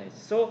the amylase.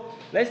 So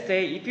let's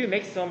say if you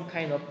make some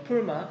kind of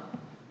pulma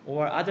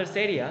or other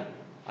ceria,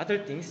 other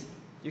things,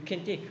 you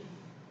can think,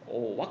 oh,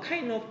 what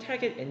kind of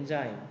target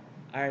enzyme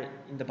are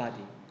in the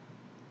body?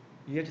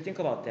 You have to think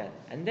about that.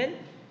 And then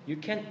you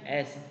can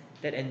add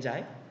that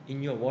enzyme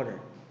in your water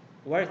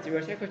or through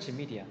your cell culture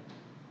media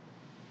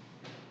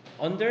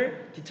under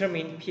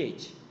determined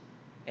pH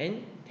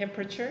and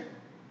temperature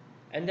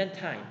and then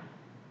time.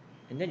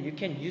 And then you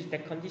can use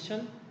that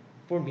condition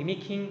for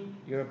mimicking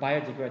your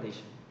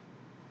biodegradation.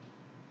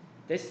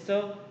 That's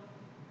the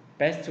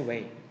best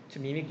way to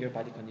mimic your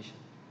body condition.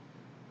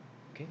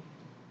 Okay?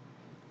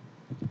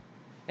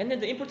 And then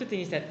the important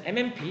thing is that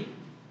MMP,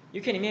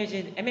 you can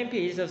imagine MMP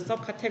is a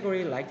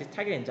subcategory like the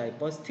target enzyme,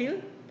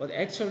 but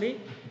actually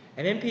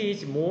MMP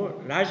is more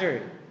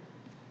larger.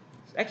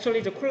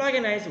 Actually, the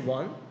collagenase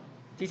 1,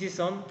 this is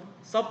some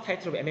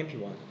subtitle of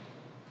MMP1.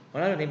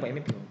 Another name for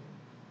MMP1.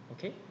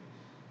 Okay?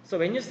 So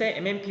when you say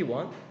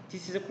MMP1,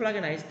 this is a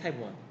collagenase type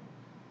 1.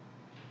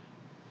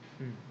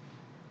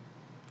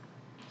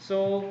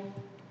 So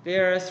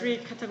there are three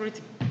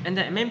categories, and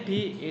the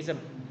MMP is there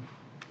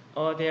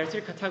are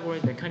three category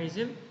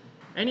mechanism.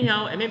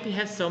 Anyhow, MMP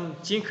has some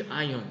zinc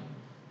ion.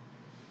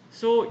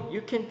 So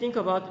you can think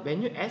about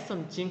when you add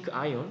some zinc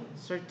ion,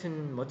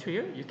 certain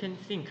material, you can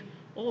think,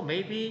 oh,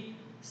 maybe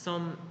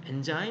some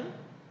enzyme,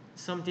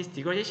 some this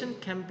degradation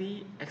can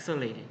be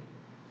accelerated.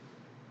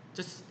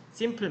 Just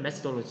simple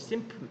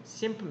methodology,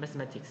 simple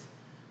mathematics.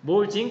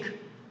 More zinc,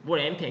 more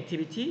MMP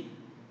activity,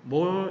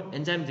 more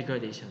enzyme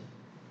degradation.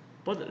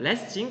 But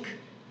less zinc,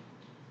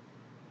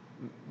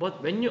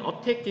 but when you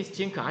uptake this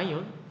zinc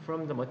ion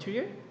from the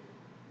material,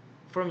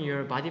 from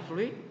your body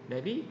fluid,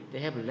 maybe they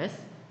have less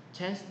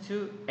chance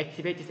to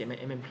activate this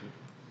MMP.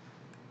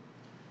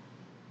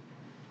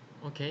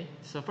 Okay,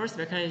 so first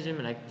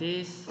mechanism like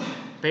this,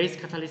 base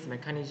catalyst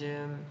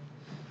mechanism,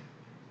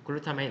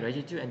 glutamate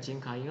residue and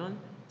zinc ion.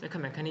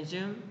 Second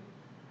mechanism,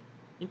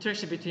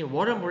 interaction between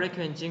water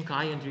molecule and zinc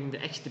ion during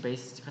the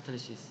acid-base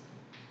catalysis.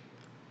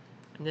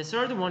 And the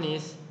third one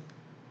is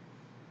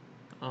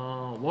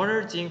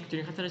water zinc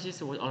during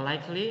catalysis was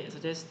unlikely,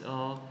 suggest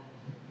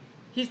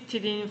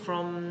histidine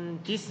from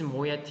this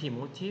moiety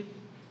motif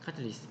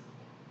catalyst.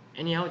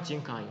 Anyhow,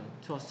 zinc ion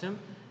to assume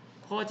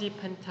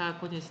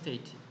quasi-pentacoordinate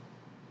state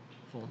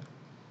form.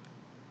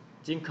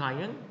 Zinc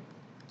ion,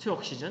 2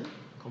 oxygen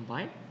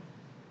combined,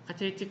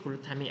 catalytic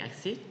glutamic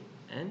acid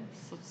and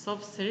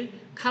substrate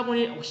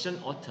carbonyl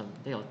oxygen atom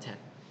they attack.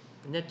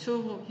 And then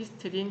 2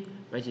 histidine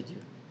residue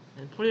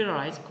and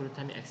polarized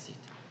glutamic acid,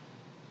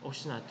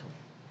 oxygen atom.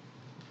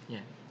 Yeah.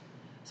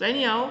 So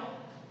anyhow,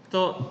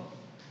 the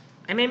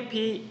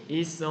MMP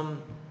is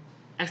some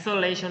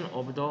acceleration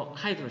of the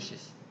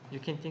hydrolysis. You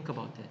can think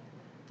about that.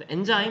 The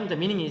enzyme, the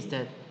meaning is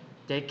that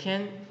they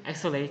can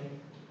accelerate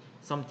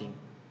something,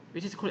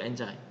 which is called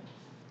enzyme.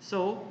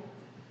 So,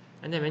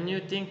 and then when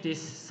you think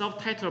this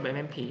subtitle of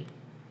MMP,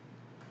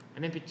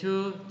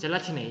 MMP2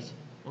 gelatinase,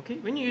 okay?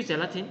 When you use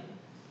gelatin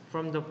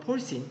from the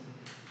porcine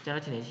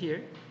gelatinase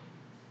here,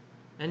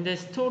 and then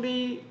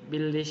story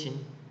myelination,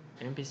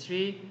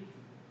 MMP3,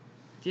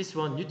 this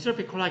one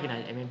neutrophil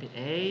collagenase,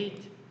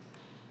 MMP8,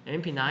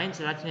 MMP9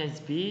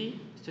 gelatinase B,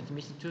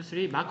 mission 2,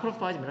 3,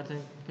 macrophage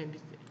melatonin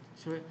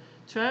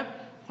 12,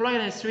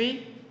 collagenase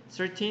 3,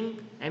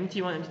 13,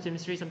 MT1,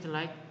 MT3, something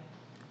like,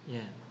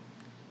 yeah,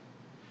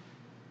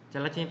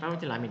 gelatin,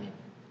 fermented laminate.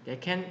 They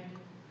can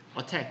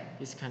attack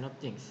these kind of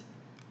things.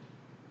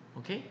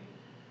 Okay,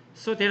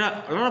 so there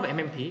are a lot of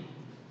MMP.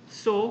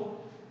 So,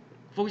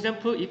 for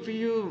example, if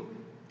you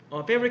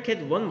fabricate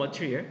one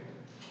material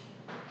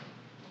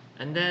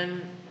and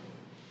then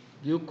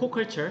you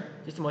co-culture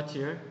this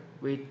material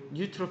with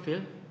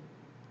neutrophil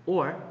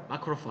or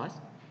macrophage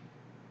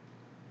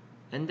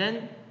and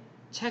then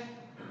check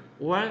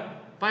or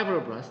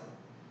fibroblast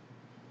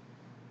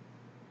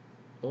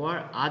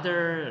or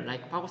other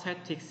like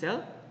phagocytic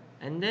cell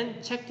and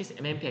then check this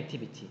MMP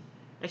activity.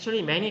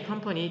 Actually, many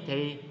companies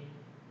they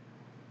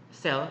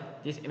sell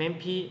this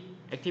MMP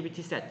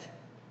activity set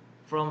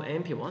from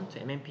MMP1 to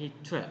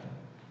MMP12.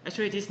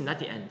 Actually, this is not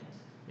the end,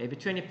 maybe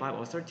 25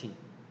 or 30.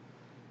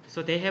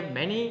 So they have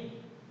many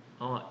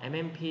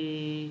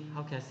MMP,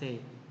 how can I say,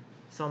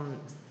 some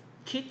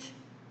kit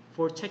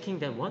for checking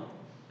that one,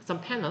 some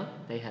panel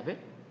they have it,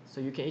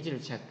 so you can easily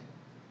check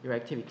your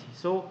activity.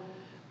 So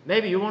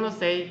maybe you want to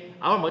say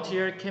our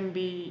material can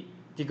be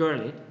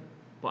degraded,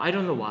 but I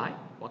don't know why,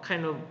 what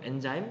kind of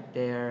enzyme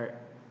they are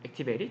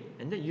activated,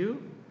 and then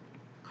you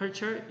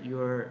culture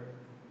your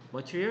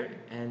material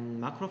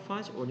and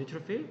macrophage or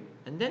neutrophil,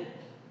 and then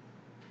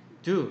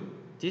do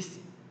this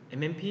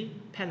MMP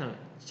panel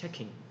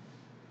checking.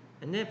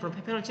 And then from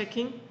panel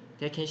checking,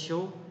 they can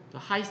show the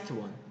highest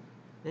one.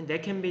 Then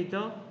that can be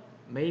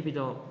maybe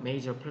the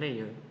major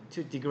player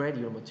to degrade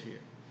your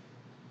material.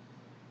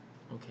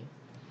 Okay.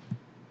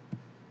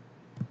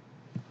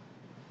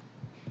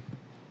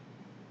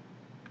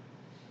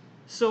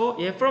 So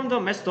yeah, from the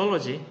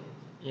methodology,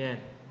 yeah,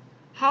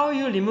 how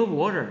you remove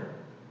water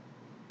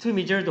to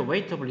measure the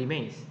weight of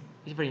remains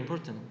is very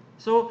important.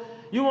 So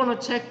you want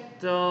to check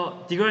the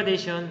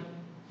degradation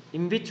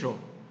in vitro,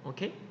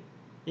 okay?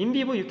 In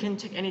vivo you can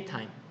check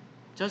anytime.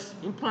 Just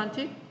implant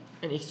it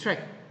and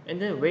extract and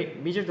then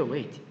measure the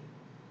weight.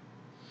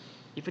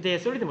 If they are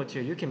solid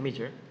material, you can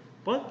measure.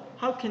 But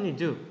how can you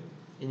do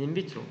in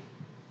vitro?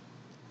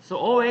 So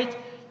always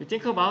you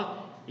think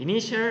about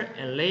initial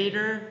and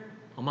later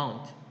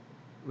amount,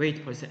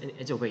 weight percent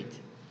as a weight.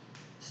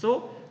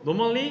 So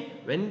normally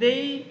when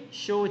they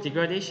show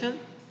degradation,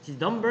 the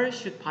number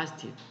should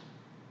positive.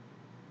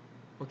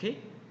 Okay?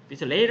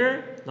 Because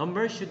later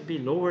number should be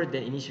lower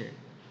than initial.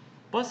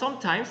 But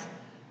sometimes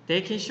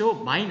they can show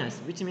minus,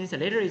 which means the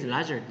later is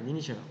larger than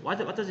initial.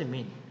 What does it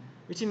mean?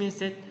 Which means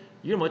that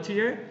your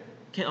material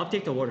can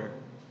uptake the water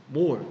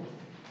more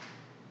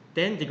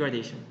than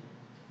degradation.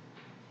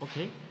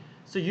 Okay?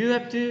 So you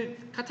have to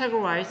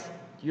categorize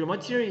your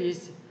material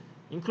is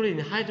included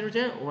in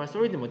hydrogel or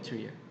solid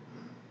material.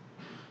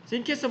 So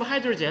in case of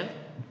hydrogel,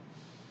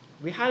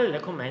 we highly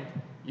recommend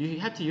you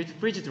have to use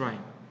freeze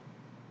drying.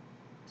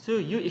 So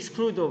you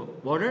exclude the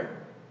water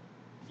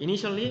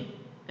initially,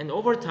 and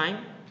over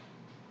time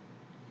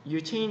you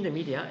change the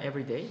media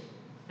every day,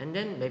 and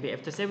then maybe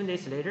after 7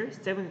 days later,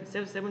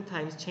 seven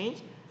times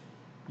change,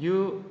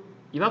 you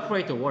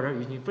evaporate the water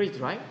using freeze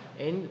dry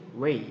and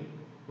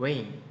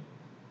weighing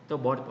the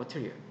water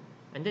material,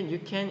 and then you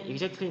can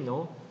exactly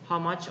know how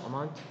much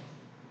amount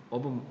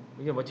of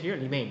your material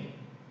remain,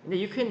 and then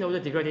you can know the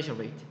degradation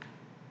rate.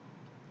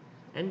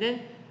 And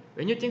then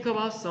when you think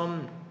about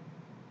some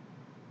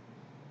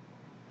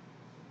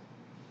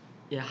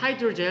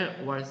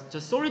hydrogel or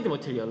just solid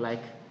material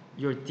like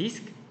your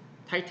disc,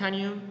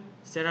 titanium,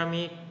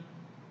 ceramic,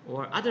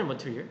 or other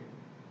material,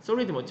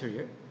 solid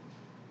material,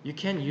 you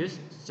can use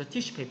the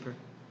tissue paper.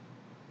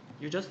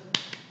 You just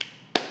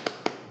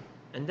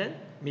and then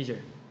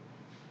measure.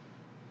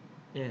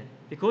 Yeah,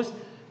 because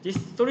this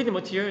solid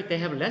material, they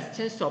have less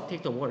chance to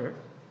uptake the water.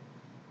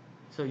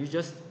 So you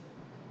just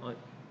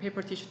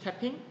paper tissue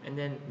tapping and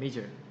then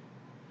measure.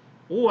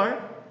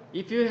 Or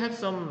if you have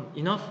some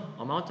enough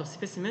amount of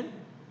specimen,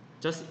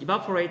 just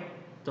evaporate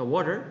the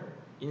water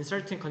in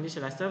certain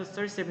condition like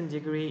 37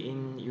 degree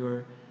in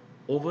your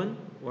oven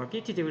or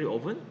 50 degree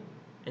oven,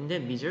 and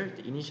then measure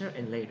the initial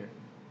and later.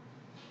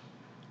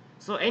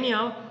 So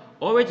anyhow,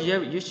 always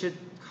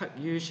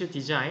you should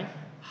design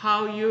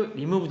how you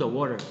remove the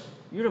water.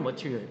 Your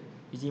material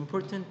is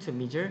important to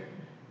measure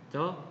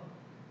the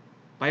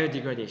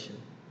biodegradation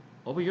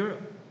of your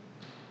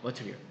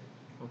material.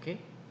 Okay?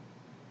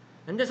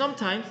 And then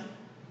sometimes,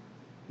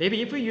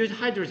 maybe if we use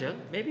hydrogel,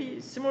 maybe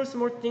small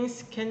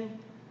things can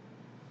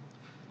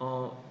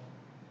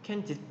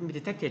be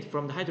detected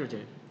from the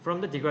hydrogel,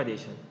 from the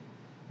degradation.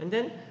 And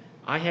then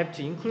I have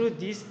to include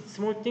these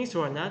small things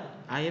or not.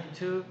 I have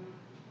to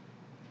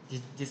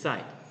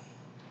decide.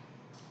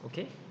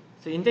 Okay?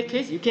 So in that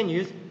case, you can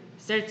use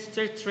cell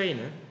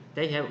strainer.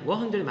 They have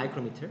 100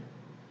 micrometer.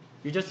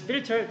 You just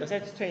filter the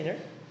cell strainer,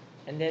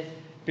 and then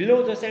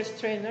below the cell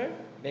strainer,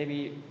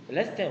 maybe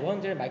less than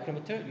 100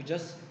 micrometer, you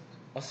just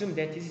assume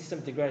that this is some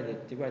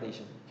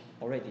degradation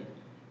already.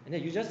 And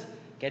then you just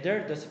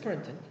gather the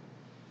supernatant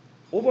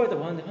over the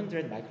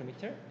 100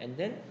 micrometer and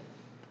then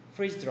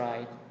freeze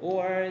dry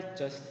or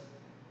just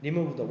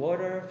remove the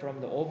water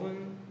from the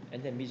oven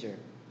and then measure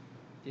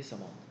this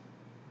amount.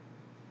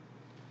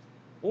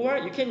 Or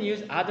you can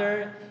use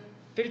other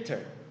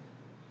filter.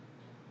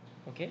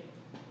 Okay?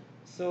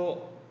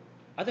 So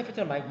other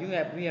filter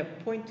we have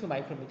 0.2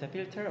 micrometer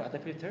filter, other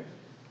filter.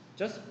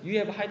 Just you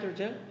have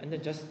hydrogel and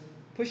then just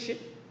push it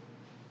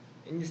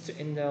in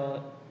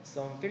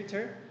some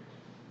filter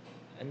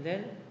and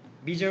then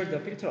measure the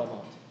filter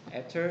amount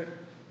after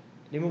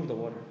remove the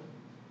water,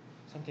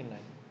 something like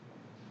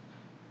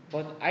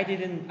that. But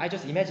I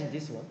just imagined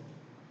this one.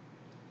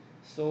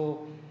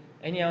 So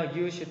anyhow,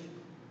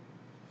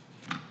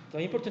 the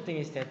important thing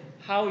is that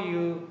how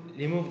you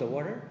remove the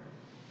water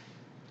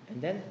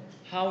and then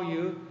how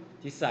you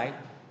decide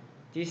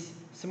this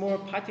small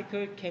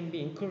particle can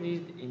be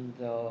included in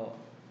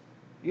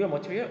your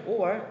material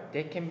or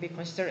they can be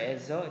considered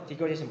as a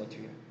degradation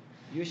material.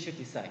 You should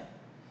decide.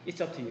 It's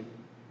up to you.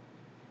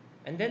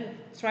 And then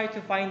try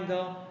to find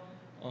the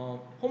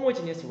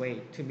homogeneous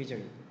way to measure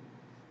it.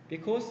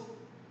 Because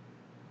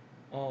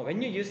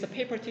when you use the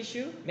paper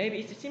tissue, maybe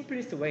it's the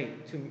simplest way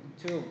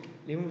to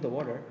remove the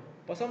water,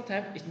 but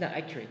sometimes it's not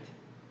accurate.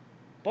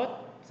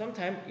 But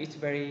sometimes it's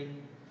very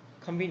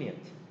convenient.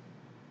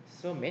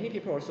 So many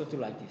people also do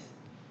like this.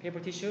 Paper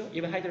tissue,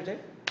 even hydrogel,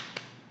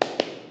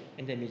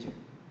 and then measure.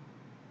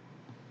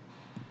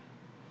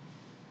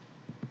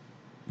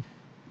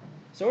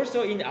 So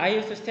also in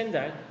ISO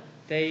standard,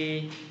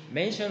 they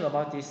mention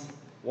about this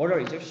water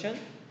resorption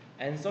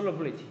and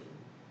solubility.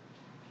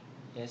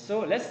 Yeah, so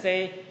let's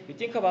say you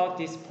think about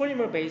this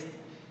polymer-based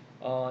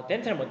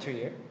dental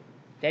material.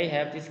 They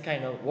have this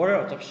kind of water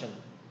adsorption.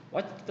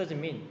 What does it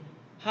mean?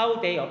 How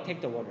they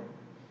uptake the water.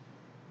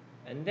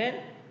 And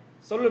then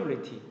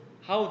solubility,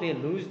 how they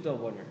lose the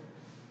water.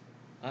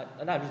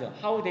 not reason,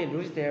 how they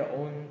lose their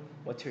own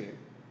material.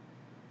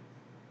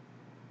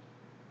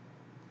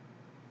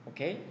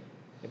 Okay,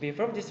 maybe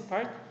from this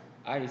part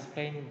I'll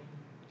explain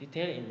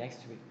detail in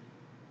next week.